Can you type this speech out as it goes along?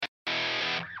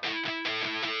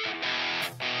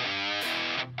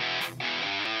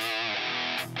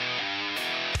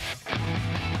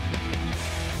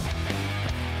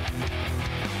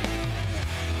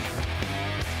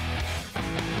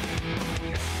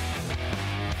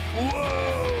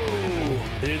Whoa!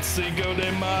 It's Cinco de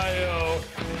Mayo.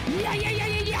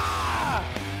 Yeah!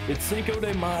 It's Cinco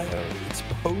de Mayo. It's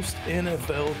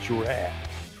post-NFL draft.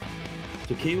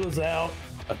 Tequila's out.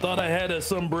 I thought I had a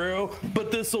sombrero,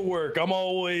 but this'll work. I'm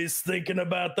always thinking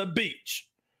about the beach.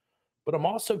 But I'm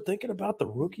also thinking about the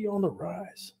rookie on the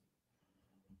rise.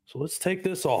 So let's take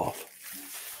this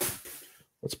off.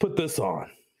 Let's put this on.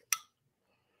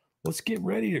 Let's get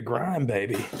ready to grind,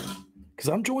 baby. Because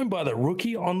I'm joined by the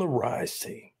rookie on the rise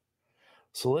team.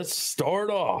 So let's start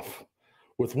off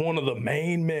with one of the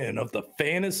main men of the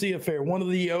fantasy affair, one of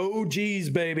the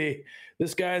OGs, baby.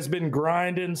 This guy's been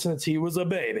grinding since he was a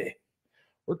baby.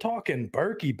 We're talking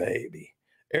Burky, baby.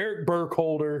 Eric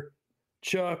Burkholder,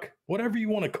 Chuck, whatever you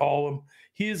want to call him.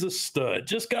 He is a stud.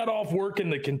 Just got off work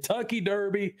in the Kentucky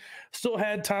Derby. Still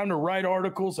had time to write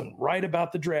articles and write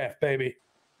about the draft, baby.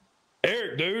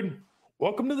 Eric, dude,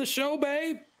 welcome to the show,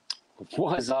 babe.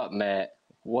 What's up, Matt?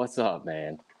 What's up,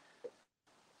 man?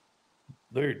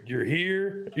 Dude, you're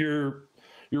here. You're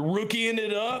rookieing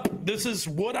it up. This is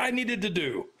what I needed to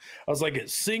do. I was like,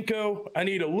 at Cinco, I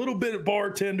need a little bit of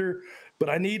bartender, but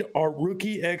I need our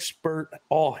rookie expert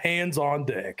all hands on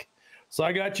deck. So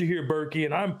I got you here, Burky,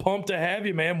 and I'm pumped to have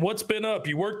you, man. What's been up?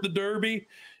 You worked the Derby.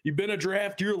 You've been a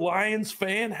draft. You're a Lions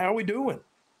fan. How we doing?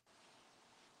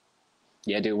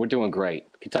 Yeah, dude, we're doing great.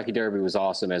 Kentucky Derby was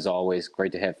awesome, as always.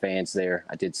 Great to have fans there.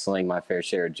 I did sling my fair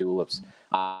share of juleps.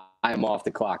 I am off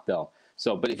the clock, though.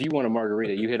 So, but if you want a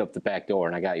margarita, you hit up the back door,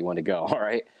 and I got you one to go, all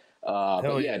right?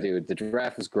 But yeah, dude, the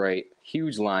draft was great.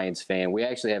 Huge Lions fan. We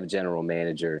actually have a general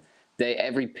manager.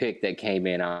 Every pick that came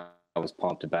in, I was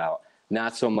pumped about.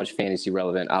 Not so much fantasy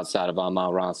relevant outside of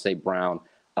Amon-Ra St. Brown.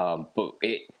 But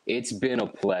it's been a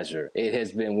pleasure. It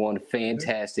has been one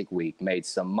fantastic week. Made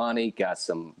some money, got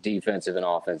some defensive and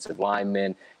offensive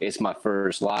linemen. It's my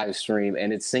first live stream,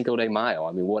 and it's Cinco de Mayo.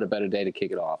 I mean, what a better day to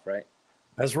kick it off, right?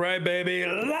 That's right, baby.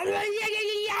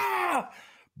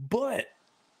 But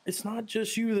it's not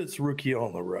just you that's rookie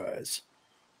on the rise.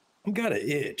 I've got an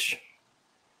itch.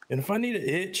 And if I need an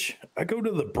itch, I go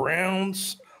to the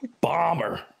Browns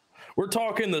Bomber. We're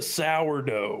talking the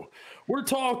sourdough. We're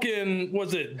talking,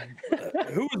 was it,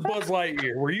 who was Buzz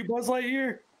Lightyear? Were you Buzz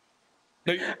Lightyear?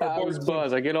 No, I was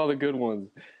Buzz. I get all the good ones.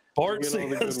 Bart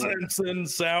Simpson,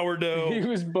 sourdough. He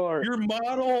was Bart. Your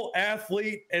model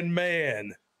athlete and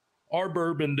man, our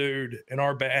bourbon dude and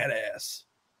our badass.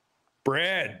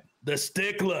 Brad, the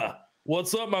stickler.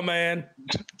 What's up, my man?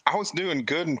 I was doing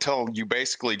good until you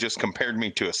basically just compared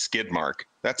me to a skid mark.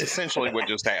 That's essentially what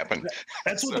just happened.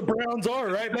 That's what the Browns are,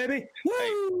 right, baby? Hey,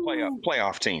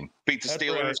 playoff team. Beat the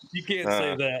Steelers. Right. You can't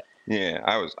say that. Yeah,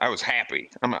 I was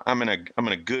happy. I'm in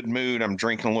a good mood. I'm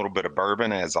drinking a little bit of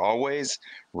bourbon as always.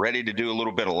 Ready to do a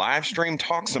little bit of live stream,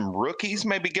 talk some rookies,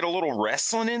 maybe get a little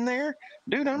wrestling in there.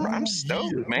 Dude, I'm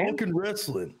stoked, man. Talking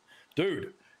wrestling.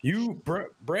 Dude.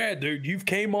 Brad, dude, you've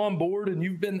came on board and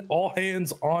you've been all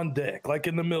hands on deck, like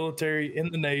in the military, in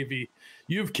the Navy.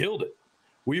 You've killed it.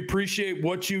 We appreciate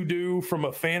what you do from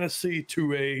a fantasy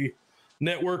to a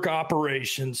network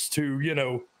operations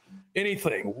to,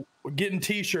 anything. Getting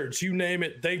T-shirts, you name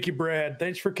it. Thank you, Brad.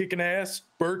 Thanks for kicking ass.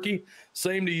 Burky,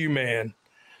 same to you, man.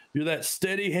 You're that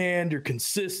steady hand. You're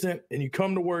consistent, and you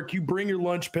come to work. You bring your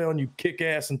lunch pail, and you kick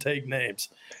ass and take names.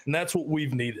 And that's what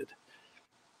we've needed.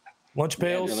 Lunch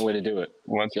pails. Yeah, the only way to do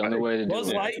it.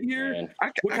 Buzz Lightyear.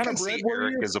 What kind of bread were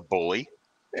you? Is a bully.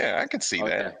 Yeah, I could see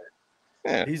that.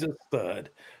 Yeah. He's a stud.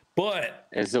 But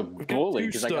it's a bully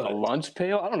because I got a lunch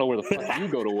pail. I don't know where the fuck you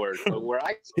go to work, but where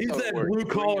I he's that blue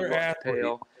collar athlete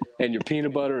and your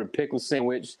peanut butter and pickle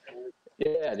sandwich.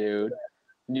 Yeah, dude.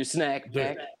 And your snack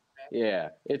pack.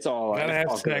 Yeah, it's all. Gotta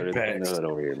have snack packs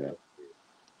over here, man.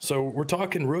 So we're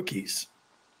talking rookies.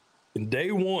 In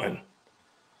day one,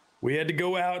 we had to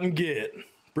go out and get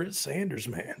Britt Sanders,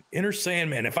 man. Inner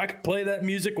Sandman. If I could play that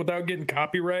music without getting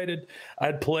copyrighted,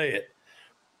 I'd play it.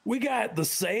 We got the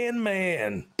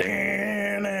Sandman.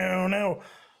 Now.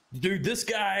 Dude, this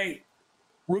guy,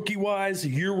 rookie-wise,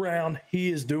 year-round,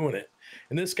 he is doing it.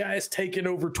 And this guy has taken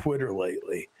over Twitter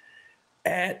lately.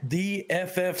 At the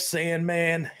FF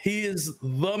Sandman, he is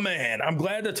the man. I'm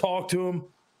glad to talk to him.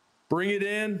 Bring it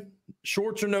in.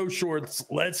 Shorts or no shorts,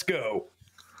 let's go.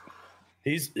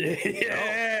 He's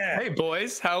Hey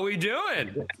boys, how we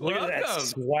doing? Look at that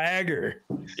swagger.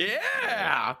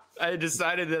 Yeah. I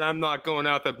decided that I'm not going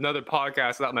out with another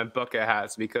podcast without my bucket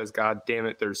hats because god damn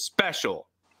it, they're special.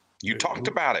 You talked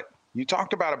about it. You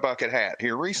talked about a bucket hat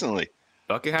here recently.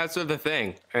 Bucket hats are the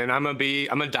thing. And I'm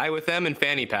gonna die with them in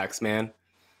fanny packs, man.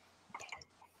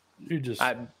 You just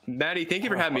Matty, thank you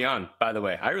for having me on, by the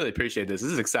way. I really appreciate this.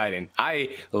 This is exciting.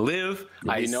 I live,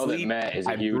 I know sleep, that Matt is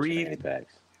a I huge breathe. fanny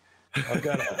packs.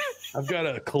 I've got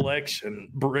a collection,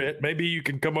 Britt. Maybe you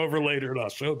can come over later and I'll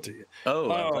show it to you. Oh,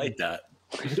 I like that.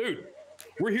 Dude,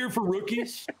 we're here for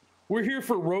rookies. We're here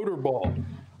for rotor ball.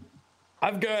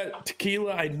 I've got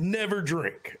tequila I never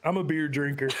drink. I'm a beer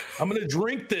drinker. I'm going to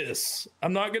drink this.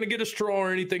 I'm not going to get a straw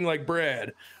or anything like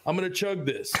Brad. I'm going to chug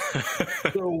this.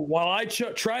 So while I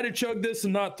try to chug this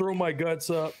and not throw my guts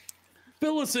up,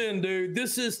 fill us in, dude.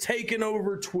 This is taking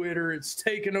over Twitter. It's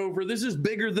taking over. This is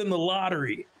bigger than the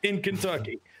lottery in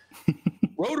Kentucky.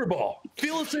 Rotor ball.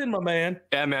 Fill us in, my man.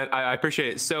 Yeah, man. I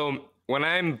appreciate it. So when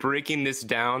I'm breaking this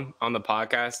down on the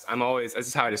podcast, this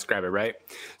is how I describe it, right?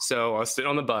 So I was sitting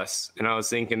on the bus and I was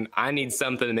thinking, I need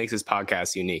something that makes this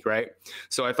podcast unique, right?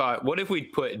 So I thought, what if we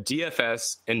put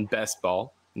DFS and best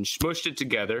ball and smushed it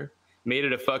together, made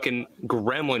it a fucking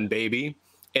gremlin baby,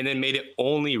 and then made it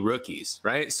only rookies,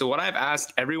 right? So what I've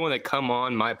asked everyone that come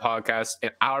on my podcast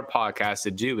and our podcast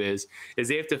to do is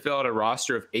they have to fill out a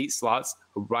roster of 8 slots,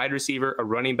 a wide receiver, a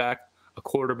running back, a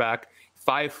quarterback,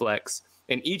 5 flex,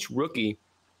 and each rookie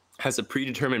has a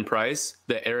predetermined price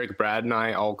that Eric, Brad, and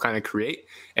I all kind of create,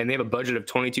 and they have a budget of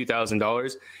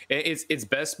 $22,000. It's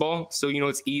best ball, so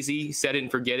it's easy. Set it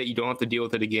and forget it. You don't have to deal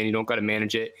with it again. You don't got to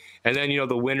manage it. And then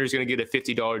the winner's going to get a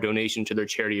 $50 donation to their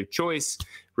charity of choice.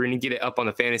 We're going to get it up on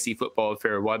the Fantasy Football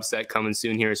Affair website coming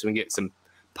soon here, so we can get some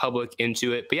public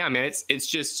into it. But yeah, man, it's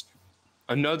just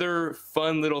another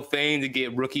fun little thing to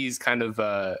get rookies kind of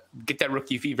get that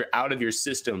rookie fever out of your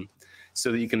system, so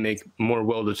that you can make more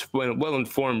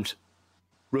well-informed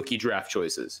rookie draft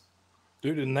choices.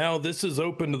 Dude, and now this is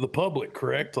open to the public,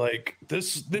 correct? Like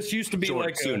this used to be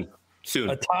soon.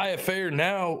 A tie affair.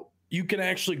 Now you can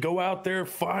actually go out there,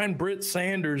 find Britt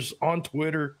Sanders on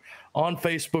Twitter, on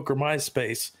Facebook or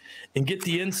MySpace, and get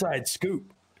the inside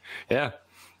scoop. Yeah.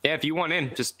 Yeah, if you want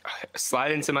in, just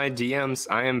slide into my DMs.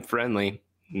 I am friendly.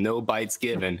 No bites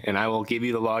given, and I will give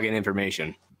you the login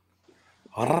information.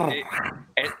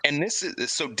 And this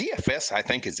is so DFS, I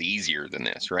think, is easier than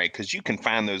this, right? Because you can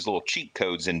find those little cheat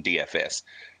codes in DFS.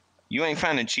 You ain't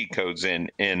finding cheat codes in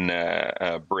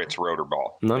Britt's rotor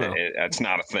ball. No. That's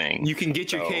not a thing. You can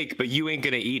get your cake, but you ain't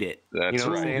gonna eat it. That's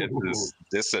right.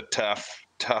 This is a tough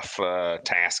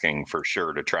tasking for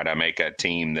sure to try to make a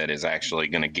team that is actually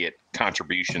going to get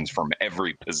contributions from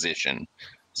every position.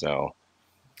 So,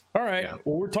 all right. Yeah.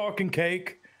 Well, we're talking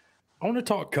cake. I want to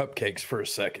talk cupcakes for a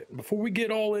second. Before we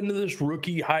get all into this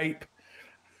rookie hype,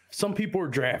 some people are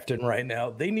drafting right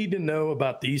now. They need to know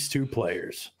about these 2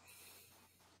 players.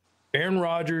 Aaron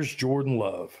Rodgers, Jordan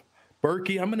Love.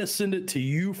 Burky, I'm going to send it to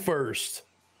you first.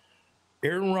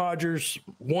 Aaron Rodgers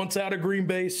wants out of Green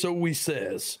Bay, so he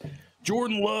says.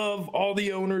 Jordan Love, all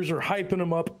the owners are hyping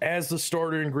him up as the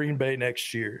starter in Green Bay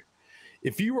next year.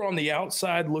 If you were on the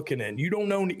outside looking in, you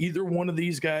don't own either one of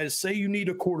these guys, say you need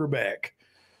a quarterback.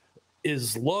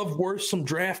 Is Love worth some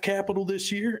draft capital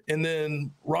this year? And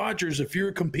then Rodgers, if you're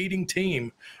a competing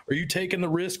team, are you taking the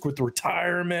risk with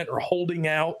retirement or holding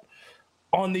out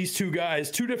on these 2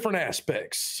 guys? 2 different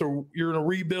aspects. So you're in a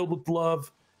rebuild with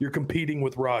Love, you're competing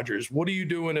with Rodgers. What are you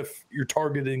doing if you're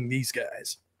targeting these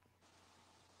guys?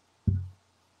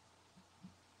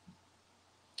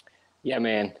 Yeah,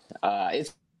 man.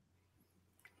 It's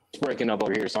breaking up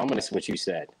over here, so I'm going to guess what you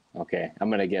said. Okay, I'm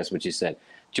going to guess what you said.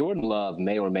 Jordan Love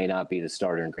may or may not be the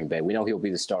starter in Green Bay. We know he'll be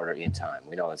the starter in time.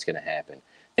 We know that's going to happen.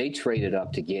 They traded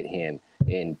up to get him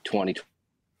in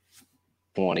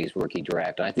 2020's rookie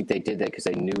draft. And I think they did that because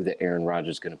they knew that Aaron Rodgers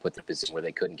was going to put the position where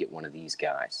they couldn't get one of these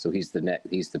guys. So he's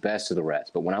the best of the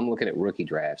rest. But when I'm looking at rookie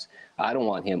drafts, I don't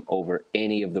want him over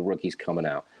any of the rookies coming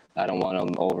out. I don't want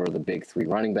him over the big 3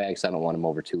 running backs. I don't want him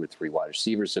over 2 or 3 wide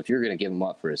receivers. So if you're going to give him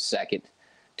up for a second,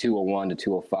 201 to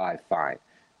 205, fine.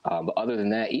 But other than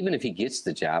that, even if he gets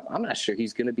the job, I'm not sure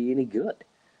he's going to be any good.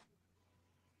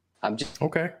 I'm just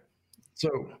okay.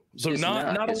 So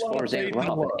not as far as Aaron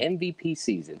Rodgers, an MVP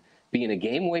season, being a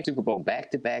game away Super Bowl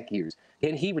back-to-back years.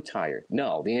 Can he retire?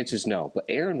 No, the answer is no. But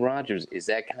Aaron Rodgers is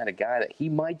that kind of guy that he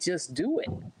might just do it.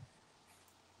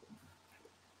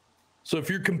 So if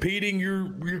you're competing,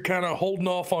 you're kind of holding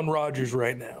off on Rodgers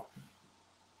right now.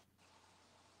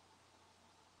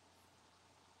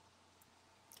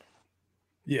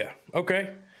 Yeah.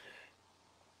 Okay.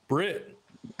 Britt,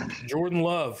 Jordan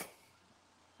Love.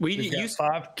 We've got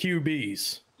 5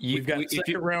 QBs. We've got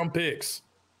second-round picks.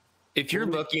 If you're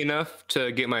lucky enough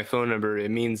to get my phone number,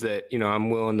 it means that, I'm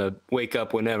willing to wake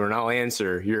up whenever and I'll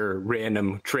answer your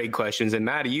random trade questions. And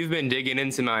Matty, you've been digging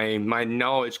into my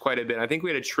knowledge quite a bit. I think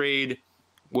we had a trade,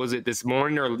 was it this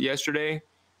morning or yesterday?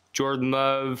 Jordan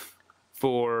Love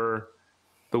for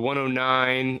the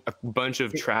 109, a bunch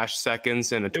of trash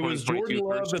seconds, and a 2022 It was Jordan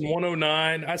Love and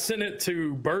 109. I sent it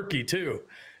to Burky too.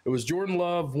 It was Jordan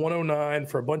Love 109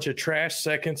 for a bunch of trash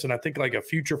seconds and I think like a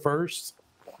future first.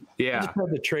 Yeah. I just had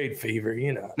the trade fever,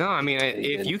 you know. No, I mean,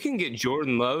 if you can get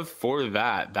Jordan Love for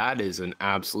that, that is an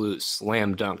absolute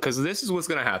slam dunk. Because this is what's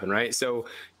going to happen, right? So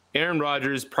Aaron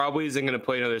Rodgers probably isn't going to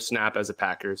play another snap as a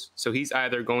Packers. So he's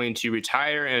either going to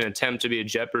retire and attempt to be a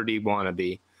Jeopardy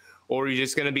wannabe, or he's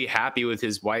just going to be happy with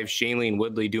his wife, Shailene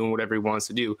Woodley, doing whatever he wants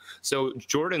to do. So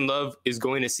Jordan Love is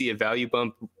going to see a value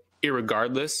bump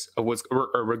regardless of what's going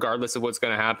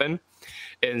to happen.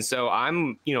 And so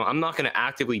I'm not going to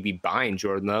actively be buying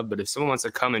Jordan Love, but if someone wants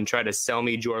to come and try to sell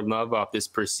me Jordan Love off this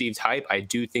perceived hype, I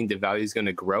do think the value is going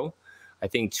to grow. I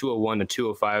think 201 to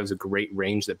 205 is a great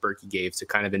range that Burky gave to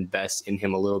kind of invest in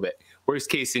him a little bit.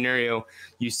 Worst case scenario,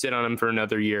 you sit on him for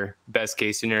another year. Best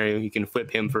case scenario, you can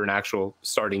flip him for an actual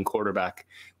starting quarterback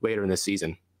later in the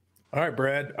season. All right,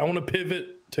 Brad, I want to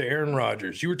pivot to Aaron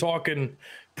Rodgers. You were talking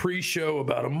pre-show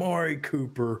about Amari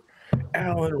Cooper,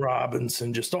 Allen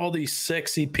Robinson, just all these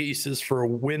sexy pieces for a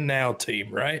win now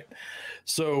team, right?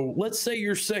 So let's say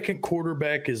your second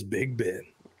quarterback is Big Ben.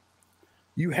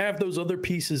 You have those other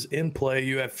pieces in play.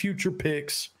 You have future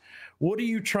picks. What are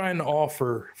you trying to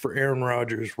offer for Aaron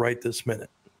Rodgers right this minute?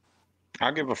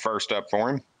 I'll give a first up for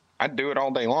him. I'd do it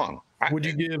all day long. Would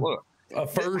you give a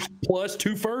first plus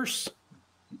 2 firsts?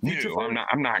 No,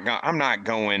 I'm not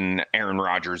going Aaron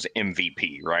Rodgers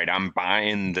MVP, right? I'm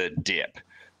buying the dip.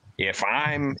 If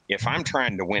I'm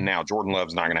trying to win now, Jordan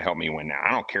Love's not going to help me win now.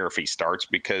 I don't care if he starts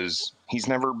because he's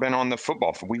never been on the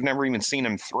football field. We've never even seen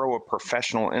him throw a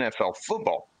professional NFL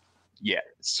football yet.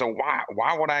 So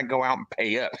why would I go out and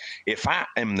pay up? If I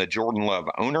am the Jordan Love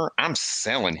owner, I'm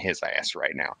selling his ass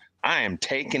right now. I am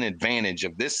taking advantage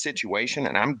of this situation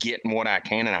and I'm getting what I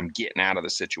can and I'm getting out of the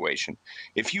situation.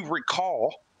 If you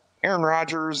recall, Aaron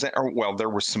Rodgers, there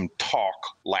was some talk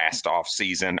last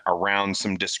offseason around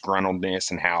some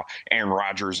disgruntledness and how Aaron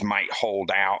Rodgers might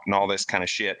hold out and all this kind of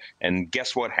shit. And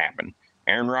guess what happened?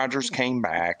 Aaron Rodgers came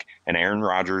back and Aaron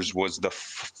Rodgers was the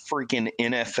freaking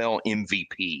NFL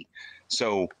MVP.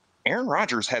 So Aaron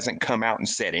Rodgers hasn't come out and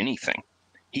said anything.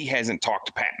 He hasn't talked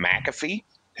to Pat McAfee,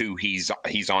 who he's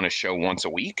on a show once a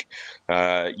week.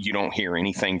 You don't hear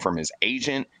anything from his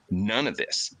agent. None of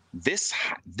this.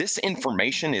 This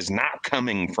information is not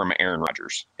coming from Aaron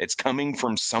Rodgers. It's coming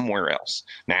from somewhere else.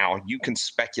 Now, you can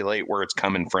speculate where it's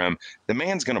coming from. The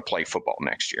man's going to play football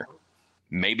next year.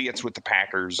 Maybe it's with the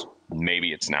Packers.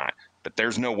 Maybe it's not. But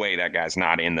there's no way that guy's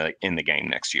not in the game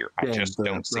next year. I just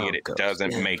don't see it. It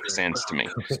doesn't make sense to me.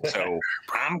 So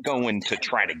I'm going to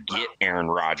try to get Aaron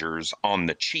Rodgers on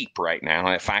the cheap right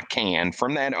now, if I can,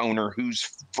 from that owner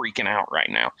who's freaking out right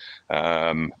now.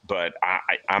 But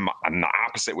I'm the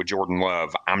opposite with Jordan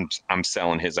Love. I'm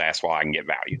selling his ass while I can get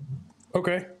value.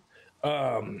 Okay.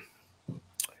 I'm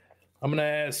going to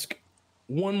ask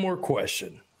one more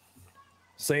question.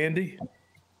 Sandy,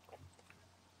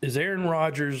 is Aaron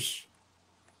Rodgers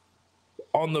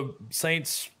on the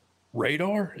Saints'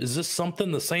 radar? Is this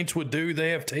something the Saints would do? They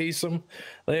have Taysom,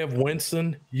 they have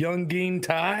Winston, Youngin,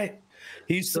 Ty.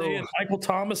 He's saying Michael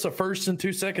Thomas a first in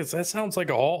 2 seconds. That sounds like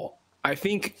a haul. I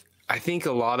think I've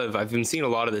been seeing a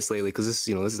lot of this lately because this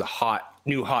is a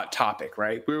new hot topic,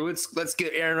 right? Let's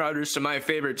get Aaron Rodgers to my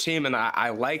favorite team, and I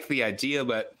like the idea,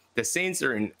 but the Saints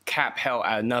are in cap hell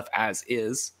enough as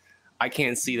is. I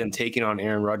can't see them taking on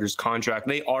Aaron Rodgers' contract.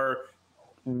 They are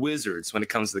wizards when it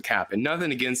comes to the cap, and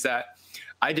nothing against that.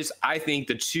 I think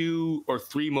the 2 or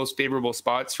 3 most favorable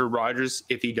spots for Rodgers,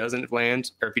 if he doesn't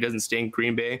land or if he doesn't stay in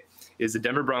Green Bay, is the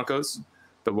Denver Broncos,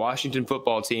 the Washington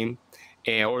football team,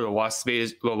 or the Las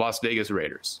Vegas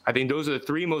Raiders. I think those are the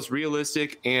 3 most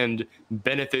realistic and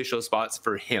beneficial spots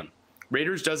for him.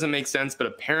 Raiders doesn't make sense, but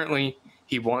apparently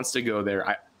he wants to go there.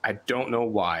 I don't know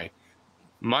why.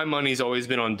 My money's always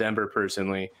been on Denver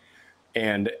personally,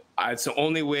 and it's the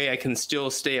only way I can still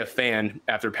stay a fan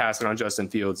after passing on Justin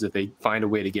Fields if they find a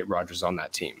way to get Rodgers on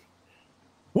that team.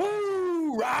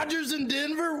 Woo! Rodgers in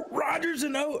Denver, Rodgers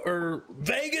in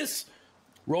Vegas,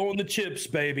 rolling the chips,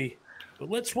 baby. But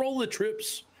let's roll the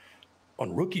trips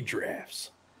on rookie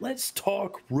drafts. Let's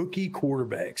talk rookie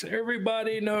quarterbacks.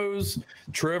 Everybody knows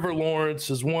Trevor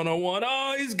Lawrence is 101.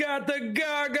 Oh, he's got the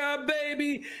gaga,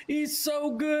 baby. He's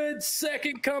so good.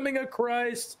 Second coming of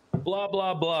Christ. Blah,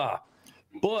 blah, blah.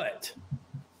 But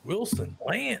Wilson,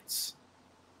 Lance,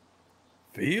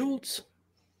 Fields,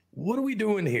 what are we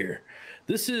doing here?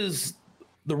 This is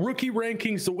the rookie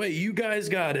rankings the way you guys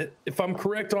got it. If I'm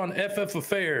correct on FF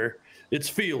Affair, it's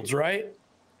Fields, right?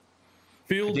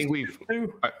 Fields.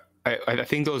 I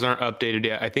think those aren't updated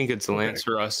yet. I think it's Lance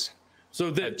for us.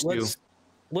 So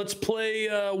let's play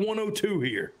 102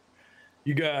 here.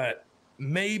 You got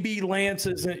maybe Lance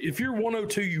isn't. If you're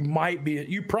 102,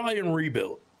 you're probably in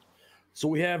rebuild. So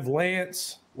we have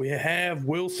Lance, we have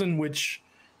Wilson, which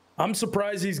I'm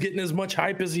surprised he's getting as much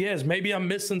hype as he has. Maybe I'm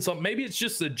missing something. Maybe it's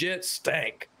just the Jets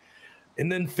stank.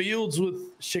 And then Fields with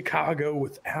Chicago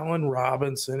with Allen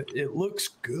Robinson. It looks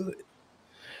good.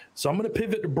 So I'm going to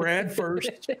pivot to Brad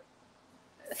first.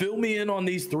 Fill me in on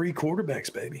these 3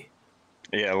 quarterbacks, baby.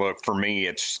 Yeah, look, for me,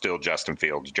 it's still Justin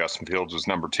Fields. Justin Fields was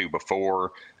number 2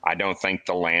 before. I don't think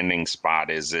the landing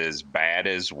spot is as bad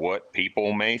as what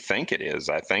people may think it is.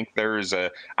 I think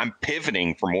I'm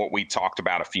pivoting from what we talked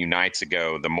about a few nights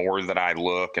ago. The more that I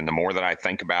look and the more that I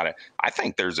think about it, I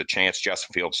think there's a chance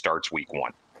Justin Fields starts week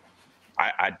 1.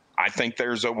 I think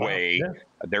there's a way,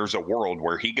 there's a world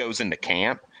where he goes into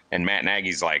camp and Matt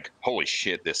Nagy's like, holy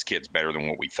shit, this kid's better than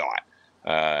what we thought.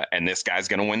 And this guy's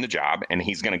going to win the job, and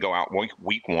he's going to go out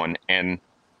week 1. And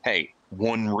hey,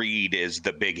 1 read is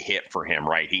the big hit for him,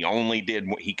 right? He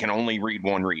can only read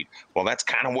 1 read. Well, that's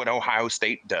kind of what Ohio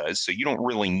State does. So you don't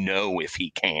really know if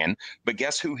he can. But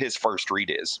guess who his first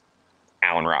read is?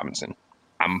 Allen Robinson.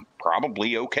 I'm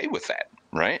probably okay with that.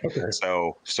 Right. Okay.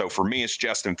 So for me, it's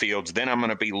Justin Fields. Then I'm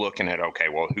going to be looking at, okay,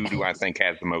 well, who do I think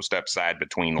has the most upside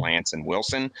between Lance and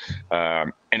Wilson?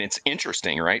 And it's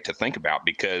interesting, right, to think about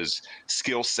because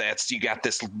skill sets, you got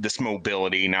this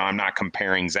mobility. Now, I'm not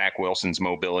comparing Zach Wilson's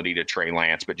mobility to Trey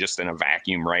Lance, but just in a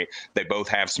vacuum, right? They both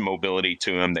have some mobility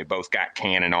to them. They both got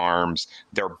cannon arms.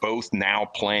 They're both now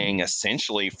playing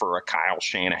essentially for a Kyle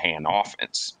Shanahan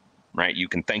offense. Right, you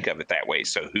can think of it that way.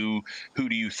 So who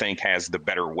do you think has the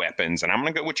better weapons? And I'm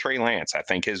going to go with Trey Lance. I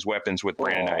think his weapons with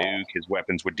Brandon Ayuk, his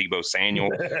weapons with Deebo Samuel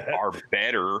are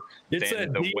better than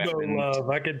the Deebo weapons. Love,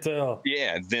 I can tell.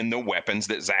 Yeah, than the weapons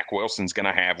that Zach Wilson's going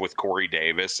to have with Corey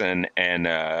Davis and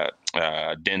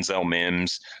Denzel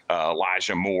Mims,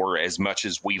 Elijah Moore. As much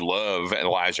as we love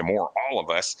Elijah Moore, all of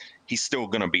us, he's still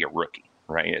going to be a rookie.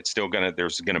 Right. It's still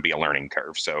there's going to be a learning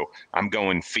curve. So I'm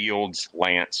going Fields,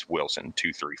 Lance, Wilson,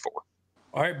 2, 3, 4.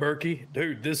 All right, Burky,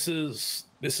 dude, this is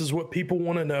what people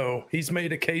want to know. He's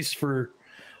made a case for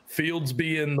Fields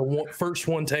being the first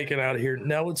one taken out of here.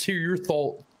 Now let's hear your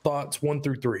thoughts 1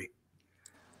 through 3.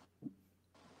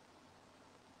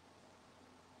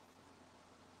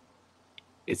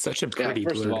 It's such a pretty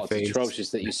first of all, face. It's atrocious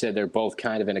that you said they're both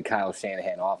kind of in a Kyle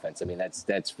Shanahan offense. I mean,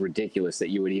 that's ridiculous that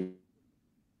you would even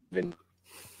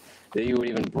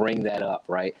bring that up,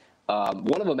 right?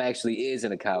 One of them actually is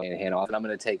in a Kyle Shanahan off, and I'm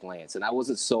going to take Lance. And I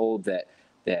wasn't sold that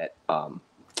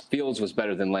Fields was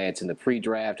better than Lance in the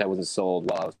pre-draft. I wasn't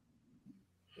sold while I was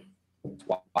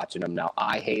watching him. Now,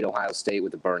 I hate Ohio State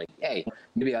with the burning. Hey,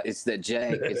 maybe it's that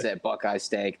jank, it's that Buckeye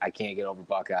stank. I can't get over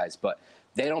Buckeyes, but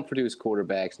they don't produce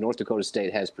quarterbacks. North Dakota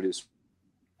State has produced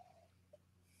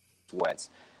Wentz.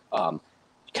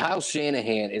 Kyle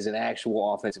Shanahan is an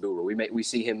actual offensive guru. We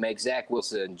see him make Zach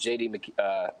Wilson,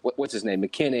 what's his name,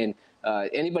 McKinnon,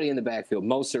 anybody in the backfield.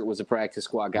 Mostert was a practice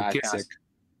squad guy.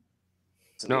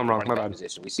 No, I'm wrong. My bad.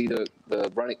 Position. We see the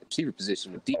running receiver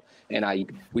position with deep, and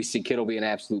we see Kittle be an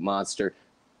absolute monster.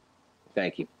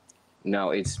 Thank you. No,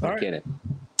 it's McKinnon.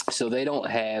 Right. So they don't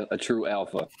have a true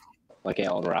alpha like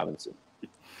Allen Robinson.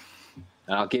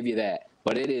 And I'll give you that.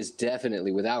 But it is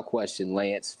definitely, without question,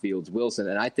 Lance, Fields, Wilson,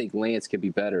 and I think Lance could be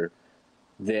better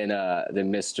than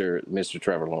Mr.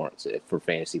 Trevor Lawrence for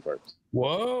fantasy purposes.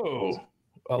 Whoa,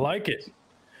 I like it.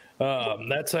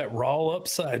 That's that raw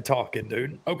upside talking,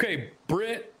 dude. Okay,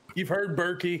 Britt, you've heard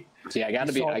Burky. See, I got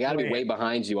to be way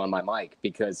behind you on my mic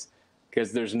because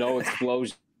there's no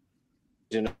explosion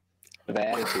of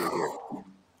attitude here.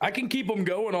 I can keep them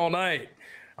going all night.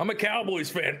 I'm a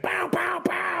Cowboys fan. Pow, pow,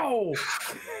 pow.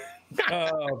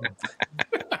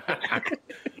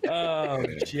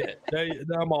 Shit.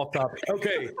 I'm off topic.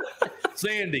 Okay.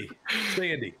 Sandy.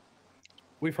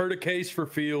 We've heard a case for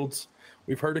Fields.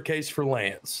 We've heard a case for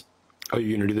Lance. Oh,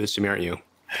 you're going to do this to me, aren't you?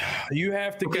 You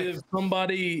have to give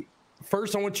somebody –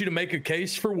 first, I want you to make a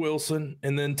case for Wilson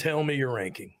and then tell me your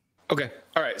ranking. Okay.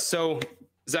 All right. So,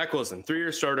 Zach Wilson,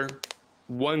 3-year starter,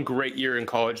 1 great year in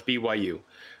college, BYU.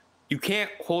 You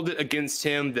can't hold it against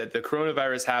him that the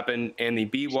coronavirus happened and the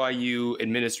BYU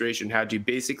administration had to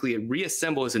basically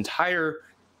reassemble his entire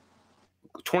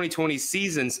 2020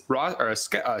 season's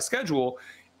schedule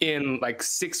in like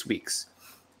 6 weeks.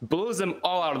 Blows them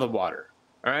all out of the water.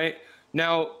 All right.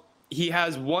 Now, he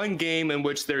has 1 game in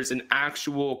which there's an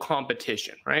actual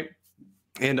competition, right?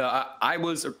 And I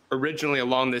was originally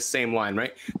along this same line,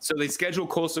 right? So they scheduled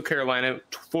Coastal Carolina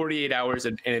 48 hours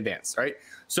in advance, right?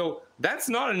 So that's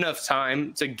not enough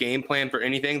time to game plan for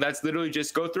anything. That's literally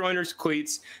just go throw on your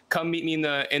cleats, come meet me in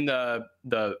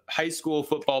the high school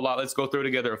football lot. Let's go throw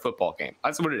together a football game.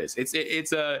 That's what it is.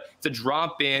 It's a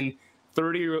drop in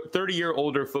 30-year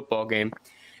older football game.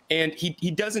 And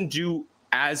he doesn't do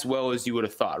as well as you would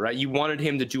have thought, right? You wanted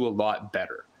him to do a lot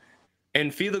better.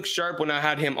 And Felix Sharp, when I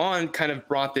had him on, kind of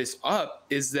brought this up,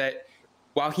 is that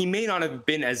while he may not have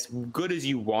been as good as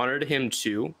you wanted him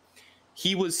to,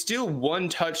 he was still one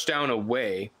touchdown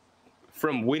away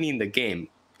from winning the game.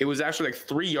 It was actually like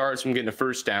 3 yards from getting a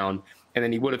first down, and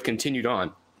then he would have continued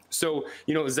on. So,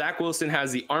 Zach Wilson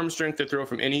has the arm strength to throw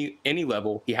from any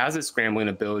level. He has his scrambling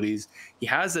abilities. He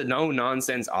has a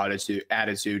no-nonsense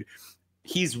attitude.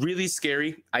 He's really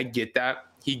scary. I get that.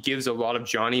 He gives a lot of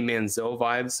Johnny Manziel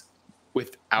vibes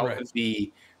without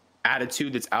the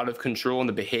attitude that's out of control and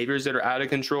the behaviors that are out of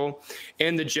control.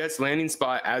 And the Jets landing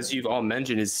spot, as you've all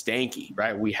mentioned, is stanky,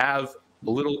 right? We have a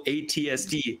little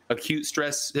ATSD, acute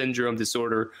stress syndrome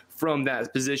disorder, from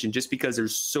that position just because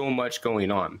there's so much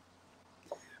going on.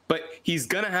 But he's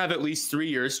going to have at least 3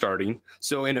 years starting.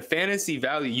 So in a fantasy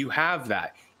value, you have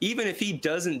that. Even if he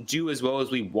doesn't do as well as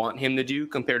we want him to do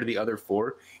compared to the other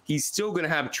 4, he's still going to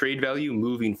have trade value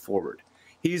moving forward.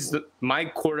 He's my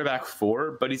quarterback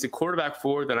 4, but he's a quarterback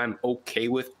 4 that I'm okay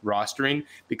with rostering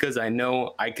because I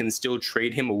know I can still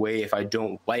trade him away if I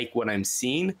don't like what I'm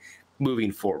seeing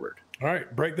moving forward. All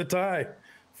right, break the tie.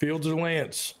 Fields or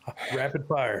Lance? Rapid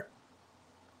fire.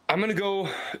 I'm going to go...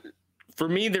 For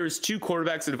me, there's 2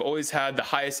 quarterbacks that have always had the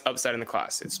highest upside in the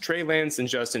class. It's Trey Lance and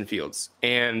Justin Fields.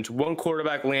 And one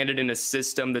quarterback landed in a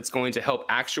system that's going to help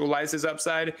actualize his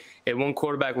upside, and one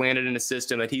quarterback landed in a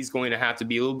system that he's going to have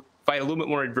to fight a little bit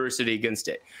more adversity against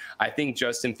it. I think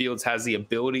Justin Fields has the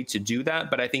ability to do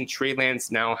that, but I think Trey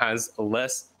Lance now has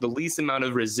the least amount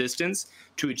of resistance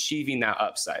to achieving that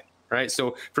upside, right?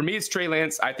 So for me, it's Trey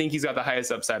Lance. I think he's got the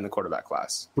highest upside in the quarterback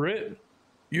class. Britt,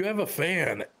 you have a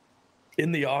fan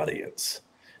in the audience.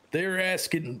 They're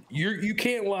asking, you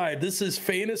can't lie. This is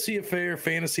fantasy affair,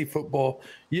 fantasy football.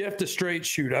 You have to straight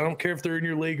shoot. I don't care if they're in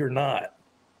your league or not.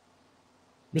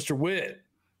 Mr. Witt.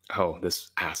 Oh, this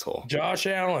asshole. Josh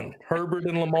Allen, Herbert,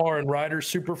 and Lamar in Ryder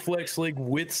Superflex League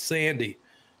with Sandy.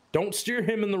 Don't steer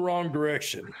him in the wrong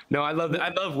direction. No, I love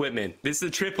Whitman. This is the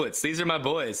triplets. These are my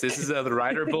boys. This is the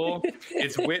Ryder Bowl.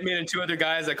 It's Whitman and 2 other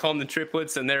guys. I call them the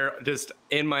triplets, and they're just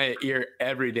in my ear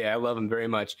every day. I love them very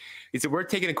much. He said, we're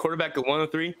taking a quarterback at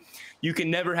 103. You can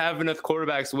never have enough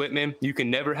quarterbacks, Whitman. You can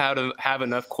never have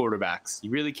enough quarterbacks. You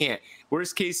really can't.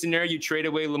 Worst case scenario, you trade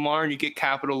away Lamar and you get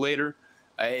capital later.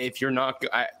 If you're not,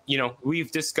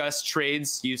 we've discussed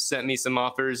trades. You've sent me some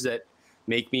offers that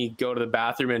make me go to the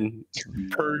bathroom and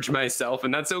purge myself,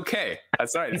 and that's okay.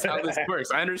 That's all right. That's how this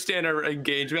works. I understand our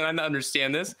engagement. I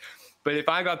understand this. But if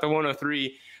I got the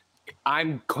 103,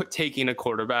 I'm taking a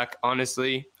quarterback.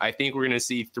 Honestly, I think we're going to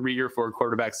see 3 or 4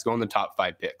 quarterbacks go in the top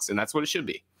 5 picks, and that's what it should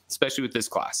be, especially with this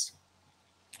class.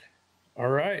 All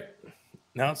right.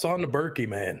 Now it's on to Burky,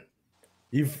 man.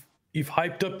 You've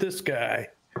hyped up this guy.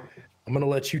 I'm going to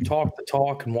let you talk the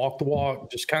talk and walk the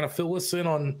walk. Just kind of fill us in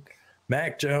on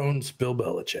Mac Jones, Bill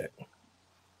Belichick.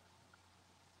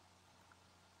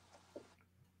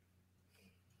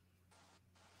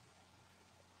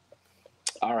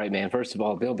 All right, man. First of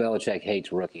all, Bill Belichick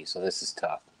hates rookies, so this is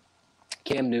tough.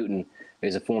 Cam Newton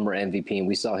is a former MVP, and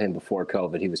we saw him before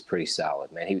COVID. He was pretty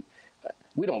solid, man.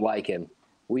 We don't like him.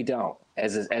 We don't.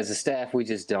 As a staff, we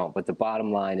just don't. But the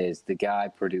bottom line is the guy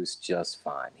produced just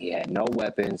fine. He had no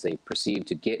weapons. They proceeded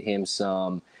to get him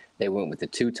some. They went with the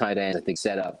 2 tight ends, I think,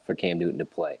 set up for Cam Newton to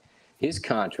play. His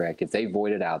contract, if they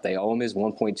void it out, they owe him his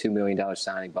 $1.2 million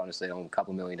signing bonus. They owe him a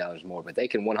couple $1 million more, but they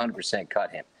can 100%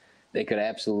 cut him. They could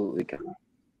absolutely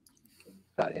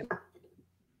cut him.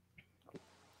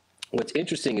 What's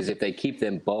interesting is if they keep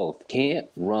them both,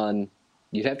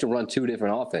 you'd have to run 2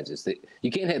 different offenses. You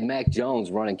can't have Mac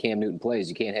Jones running Cam Newton plays.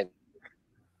 You can't have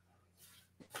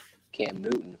Cam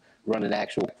Newton running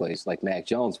actual plays like Mac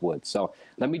Jones would. So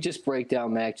let me just break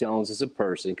down Mac Jones as a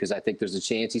person because I think there's a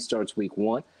chance he starts week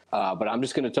 1. But I'm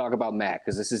just going to talk about Mac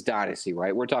because this is dynasty,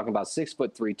 right? We're talking about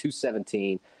 6'3",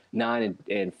 217, 9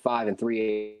 and 5 and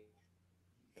 3/8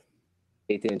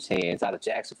 inch hands out of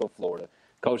Jacksonville, Florida.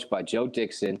 Coached by Joe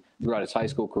Dixon throughout his high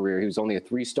school career. He was only a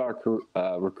 3-star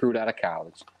recruit out of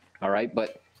college, all right?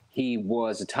 But he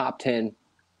was a top 10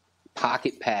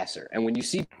 pocket passer. And when you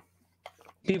see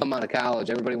people come out of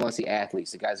college, everybody wants the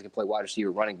athletes, the guys that can play wide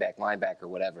receiver, running back, linebacker,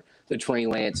 whatever, the Trey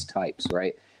Lance types,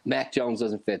 right? Mac Jones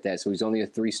doesn't fit that, so he's only a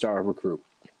 3-star recruit.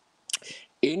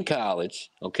 In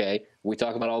college, okay, we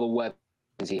talk about all the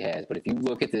weapons he has, but if you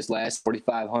look at this last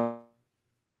 4,500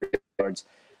 yards,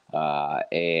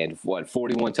 and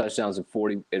 41 touchdowns and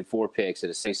 4 picks at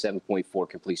a 7.4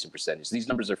 completion percentage. These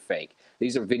numbers are fake.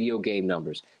 These are video game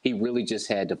numbers. He really just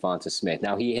had Devonta Smith.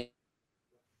 Now he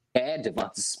had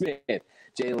Devonta Smith,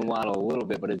 Jalen Waddle a little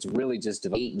bit, but it's really just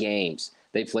 8 games.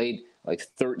 They played like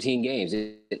 13 games.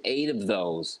 In 8 of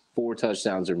those, 4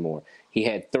 touchdowns or more. He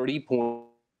had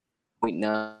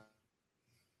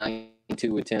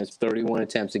 30.92 attempts, 31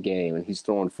 attempts a game, and he's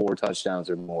throwing 4 touchdowns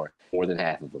or more than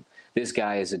half of them. This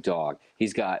guy is a dog.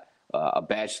 He's got a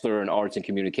bachelor in arts and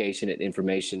communication and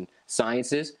information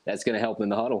sciences. That's going to help him in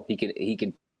the huddle. He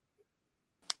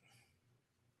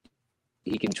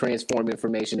can transform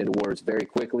information into words very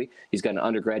quickly. He's got an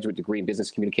undergraduate degree in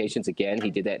business communications. Again, he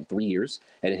did that in 3 years.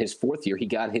 And in his 4th year, he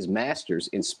got his master's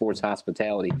in sports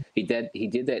hospitality. He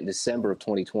did that in December of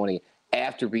 2020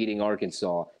 after beating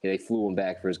Arkansas. And they flew him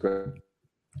back for his graduation.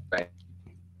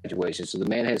 So the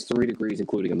man has 3 degrees,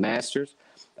 including a master's.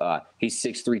 He's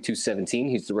 6'3", 217.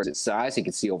 He's the requisite size. He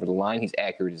can see over the line. He's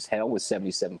accurate as hell with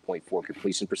 77.4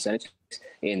 completion percentage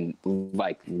in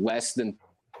like less than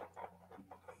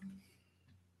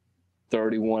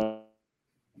 31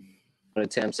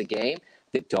 attempts a game.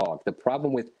 The dog. The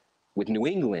problem with New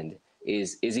England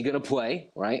is he going to play,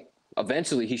 right?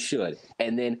 Eventually he should.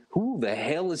 And then who the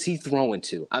hell is he throwing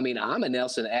to? I mean, I'm a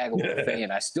Nelson Aguilar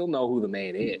fan. I still know who the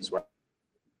man is, right?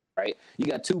 You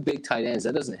got 2 big tight ends.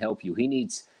 That doesn't help you. He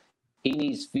needs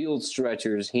field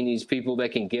stretchers. He needs people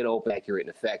that can get open, accurate,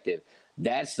 and effective.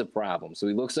 That's the problem. So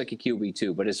he looks like a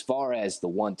QB2. But as far as the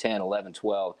 110, 11,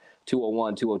 12,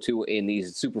 201, 202 in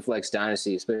these Superflex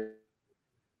dynasty, especially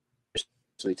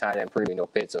tight end premium, no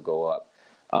pits will go up.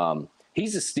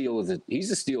 He's a steal of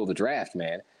the draft,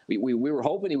 man. We were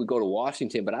hoping he would go to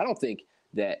Washington, but I don't think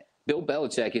that Bill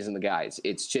Belichick isn't the guy.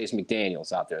 It's Chase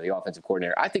McDaniels out there, the offensive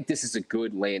coordinator. I think this is a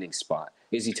good landing spot.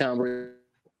 Is he Tom Brady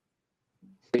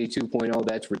 2.0?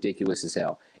 That's ridiculous as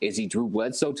hell. Is he Drew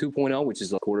Bledsoe 2.0, which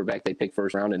is a quarterback they picked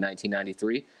first round in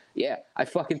 1993? Yeah, I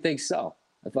fucking think so.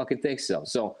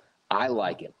 So I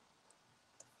like him.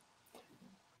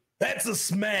 That's a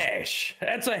smash.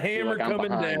 That's a hammer coming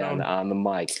down on the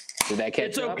mic. Did that catch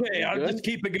It's up? okay. I'll just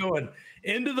keep it going.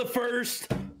 Into the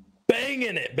first,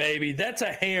 banging it, baby. That's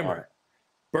a hammer.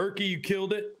 Burky, you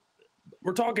killed it.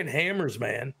 We're talking hammers,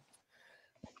 man.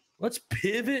 Let's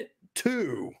pivot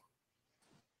to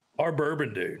our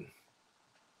bourbon dude.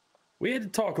 We had to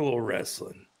talk a little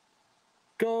wrestling.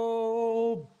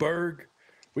 Goldberg.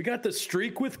 We got the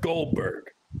streak with Goldberg.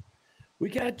 We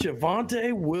got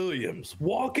Javonte Williams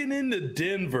walking into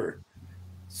Denver,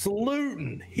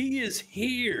 saluting. He is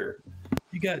here.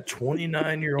 You got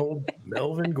 29-year-old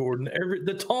Melvin Gordon.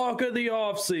 The talk of the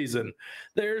offseason.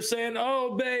 They're saying,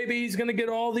 oh, baby, he's going to get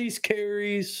all these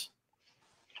carries.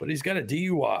 But he's got a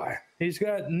DUI. He's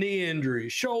got knee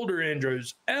injuries, shoulder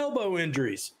injuries, elbow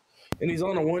injuries. And he's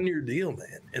on a 1-year deal,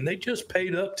 man. And they just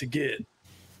paid up to get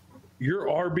your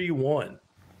RB1.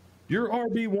 Your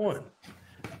RB1.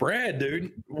 Brad,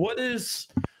 dude, what is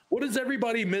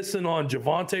everybody missing on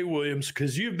Javonte Williams?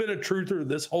 Because you've been a truther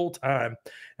this whole time.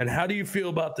 And how do you feel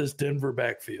about this Denver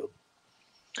backfield?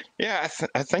 Yeah,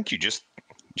 I think you just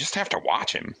have to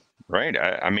watch him, right?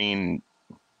 I mean,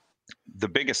 the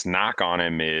biggest knock on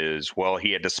him is, well,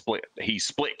 he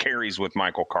split carries with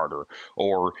Michael Carter,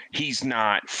 or he's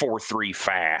not 4.3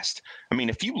 fast. I mean,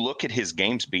 if you look at his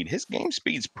game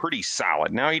speed's pretty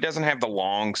solid. Now, he doesn't have the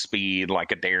long speed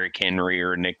like a Derrick Henry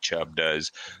or Nick Chubb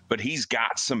does, but he's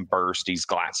got some burst. He's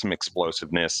got some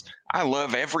explosiveness. I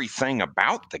love everything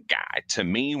about the guy. To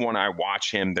me, when I watch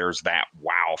him, there's that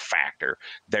wow factor.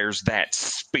 There's that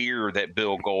spear that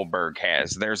Bill Goldberg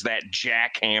has. There's that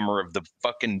jackhammer of the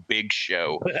fucking Big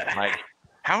Show. Like,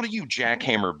 how do you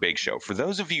jackhammer Big Show? For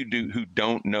those of you who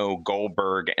don't know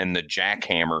Goldberg and the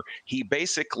jackhammer, he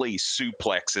basically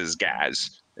suplexes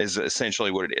guys, is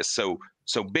essentially what it is. So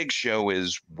Big Show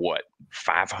is what,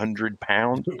 500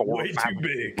 pounds? Way too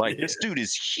big. Like, this dude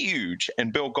is huge,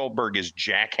 and Bill Goldberg is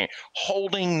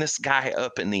holding this guy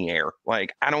up in the air.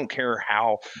 Like, I don't care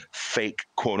how fake,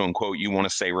 quote unquote, you want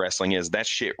to say wrestling is. That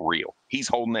shit real. He's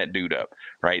holding that dude up,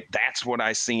 right? That's what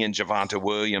I see in Javonte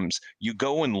Williams. You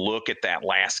go and look at that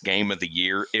last game of the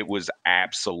year. It was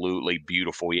absolutely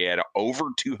beautiful. He had over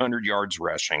 200 yards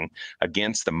rushing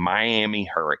against the Miami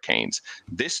Hurricanes.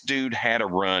 This dude had a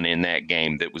run in that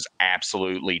game that was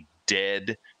absolutely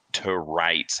dead to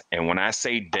rights. And when I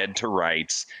say dead to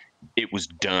rights, it was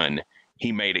done.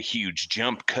 He made a huge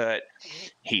jump cut.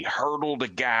 He hurdled a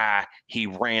guy. He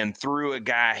ran through a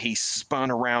guy. He spun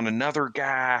around another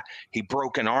guy. He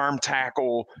broke an arm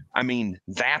tackle. I mean,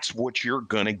 that's what you're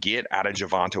going to get out of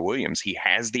Javonte Williams. He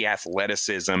has the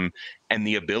athleticism and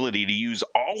the ability to use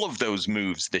all of those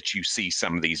moves that you see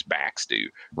some of these backs do,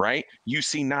 right? You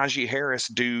see Najee Harris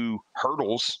do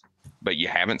hurdles, but you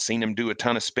haven't seen him do a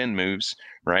ton of spin moves,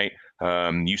 right?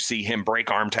 You see him break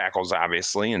arm tackles,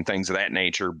 obviously, and things of that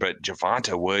nature. But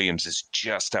Javonte Williams is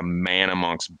just a man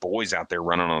amongst boys out there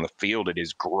running on the field. It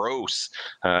is gross.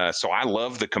 So I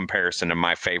love the comparison to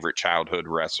my favorite childhood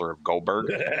wrestler of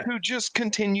Goldberg, who just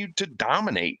continued to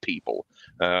dominate people.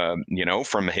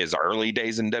 From his early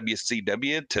days in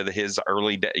WCW to his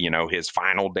his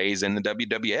final days in the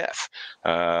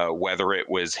WWF. Whether it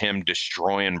was him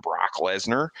destroying Brock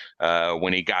Lesnar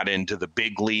when he got into the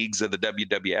big leagues of the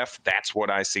WWF, that's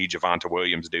what I see Javonte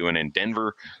Williams doing in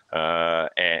Denver,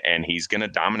 and he's going to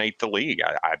dominate the league.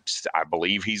 I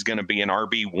believe he's going to be an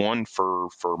RB1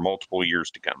 for multiple years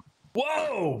to come.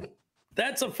 Whoa!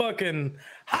 That's a fucking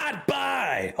hot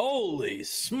buy. Holy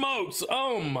smokes.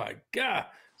 Oh, my God.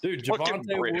 Dude,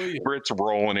 Javonte Williams. Britt's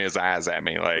rolling his eyes at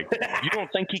me. Like, you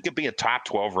don't think he could be a top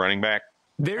 12 running back?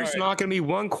 There's not going to be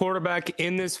one quarterback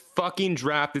in this fucking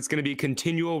draft that's going to be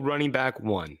continual running back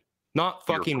one. Not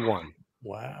fucking one.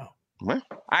 Wow. Well,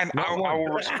 I will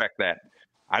respect that.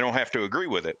 I don't have to agree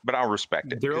with it, but I'll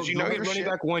respect it. There'll be running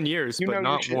back 1 years, but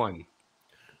not one.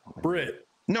 Britt.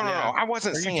 No. I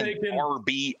wasn't saying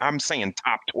RB. I'm saying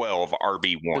top 12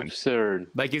 RB1. Absurd.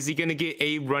 Like, is he going to get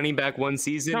a running back one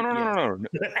season? No.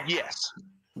 Yes.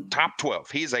 Top 12.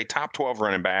 He's a top 12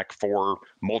 running back for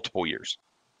multiple years.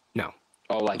 No.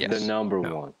 Oh, like the number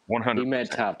one. 100%. He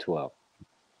meant top 12.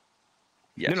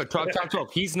 Yes. No, top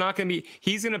 12. He's not going to be.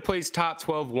 He's going to place top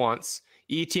 12 once.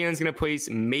 Etienne's going to place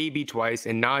maybe twice,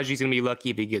 and Najee's going to be lucky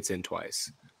if he gets in twice.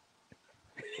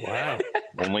 Wow.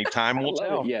 Only time will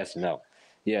tell. Yes, no.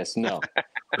 Yes, no.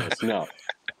 Yes, no.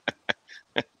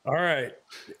 All right.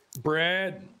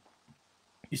 Brad,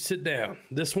 you sit down.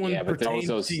 This one pertains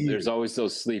to you. There's always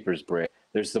those sleepers, Britt.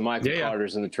 There's the Michael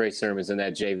Carters and the Trey Sermons and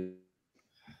that JV.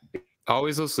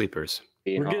 Always those sleepers.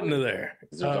 We're getting to there.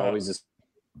 There's always a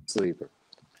sleeper.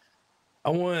 I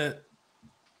want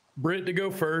Britt to go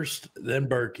first, then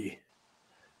Burky.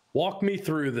 Walk me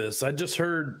through this. I just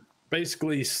heard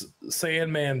basically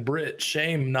Sandman Britt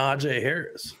shame Najee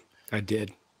Harris. I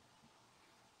did.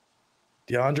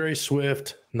 DeAndre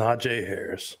Swift, Najee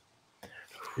Harris.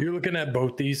 You're looking at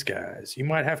both these guys. You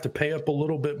might have to pay up a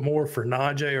little bit more for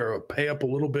Najee or pay up a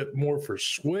little bit more for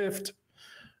Swift.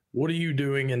 What are you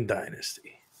doing in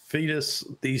Dynasty? Feed us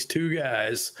these two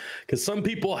guys, because some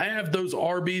people have those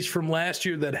RBs from last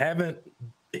year that haven't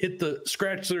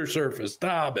scratched their surface.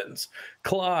 Dobbins,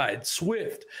 Clyde,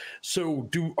 Swift. So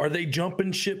are they